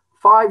take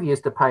 5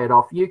 years to pay it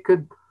off. You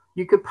could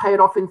pay it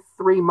off in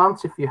 3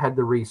 months if you had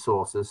the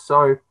resources.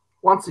 So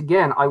once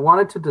again, I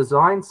wanted to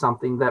design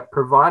something that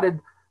provided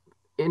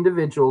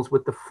individuals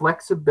with the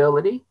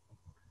flexibility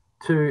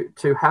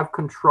to have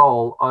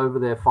control over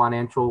their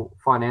financial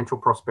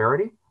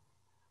prosperity.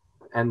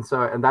 And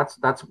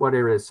that's what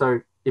it is.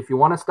 So if you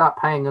want to start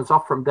paying us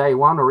off from day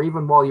one, or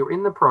even while you're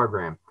in the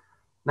program,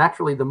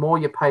 naturally, the more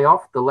you pay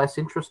off, the less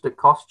interest it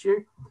costs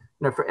you.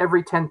 For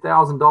every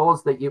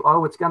 $10,000 that you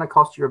owe, it's going to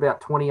cost you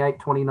about $28,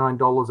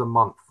 $29 a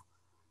month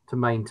to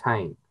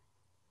maintain.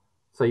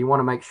 So you want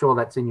to make sure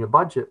that's in your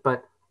budget.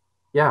 But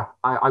yeah,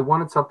 I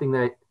wanted something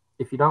that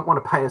if you don't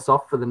want to pay us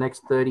off for the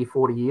next 30,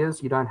 40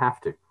 years, you don't have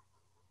to.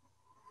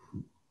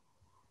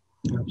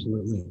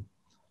 Absolutely.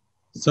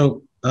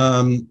 So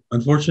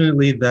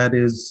unfortunately, that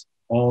is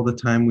all the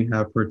time we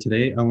have for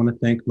today. I want to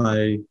thank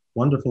my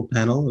wonderful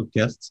panel of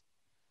guests.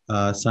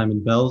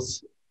 Simon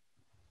Bells,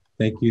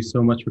 thank you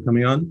so much for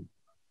coming on.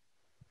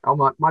 Oh,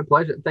 my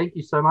pleasure. Thank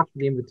you so much for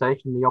the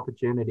invitation, the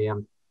opportunity.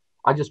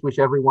 I just wish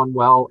everyone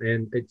well,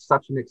 and it's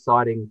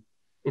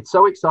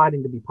so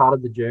exciting to be part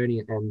of the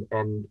journey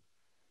and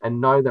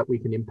know that we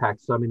can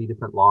impact so many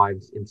different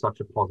lives in such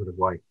a positive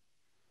way.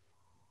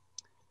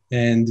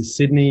 And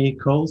Sydney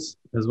Coles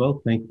as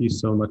well, thank you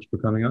so much for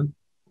coming on.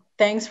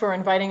 Thanks for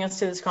inviting us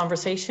to this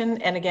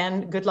conversation. And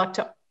again, good luck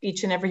to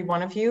each and every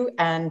one of you.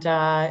 And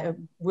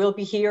we'll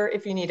be here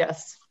if you need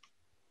us.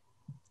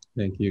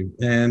 Thank you.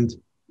 And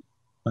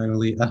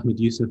finally, Ahmed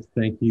Yusuf,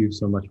 thank you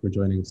so much for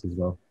joining us as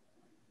well.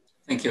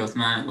 Thank you,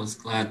 Othman. I was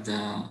glad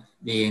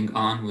being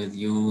on with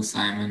you,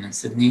 Simon, and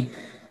Sydney.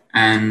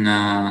 And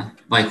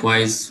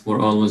likewise,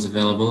 we're always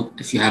available.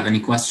 If you have any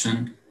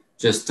question,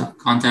 just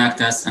contact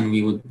us and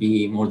we would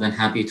be more than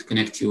happy to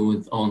connect you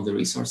with all the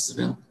resources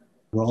available.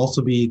 We'll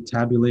also be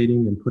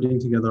tabulating and putting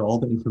together all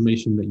the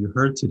information that you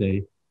heard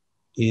today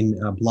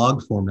in a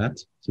blog format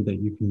so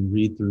that you can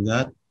read through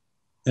that.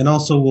 And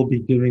also we'll be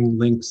giving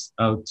links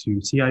out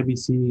to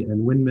CIBC and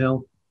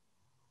Windmill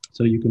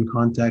so you can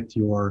contact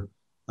your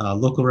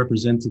local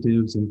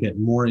representatives and get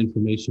more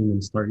information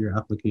and start your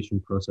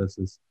application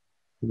processes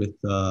with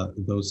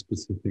those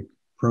specific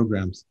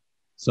programs.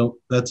 So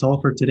that's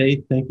all for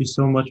today. Thank you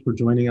so much for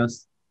joining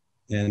us,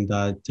 and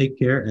take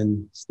care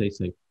and stay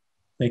safe.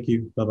 Thank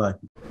you.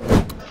 Bye-bye.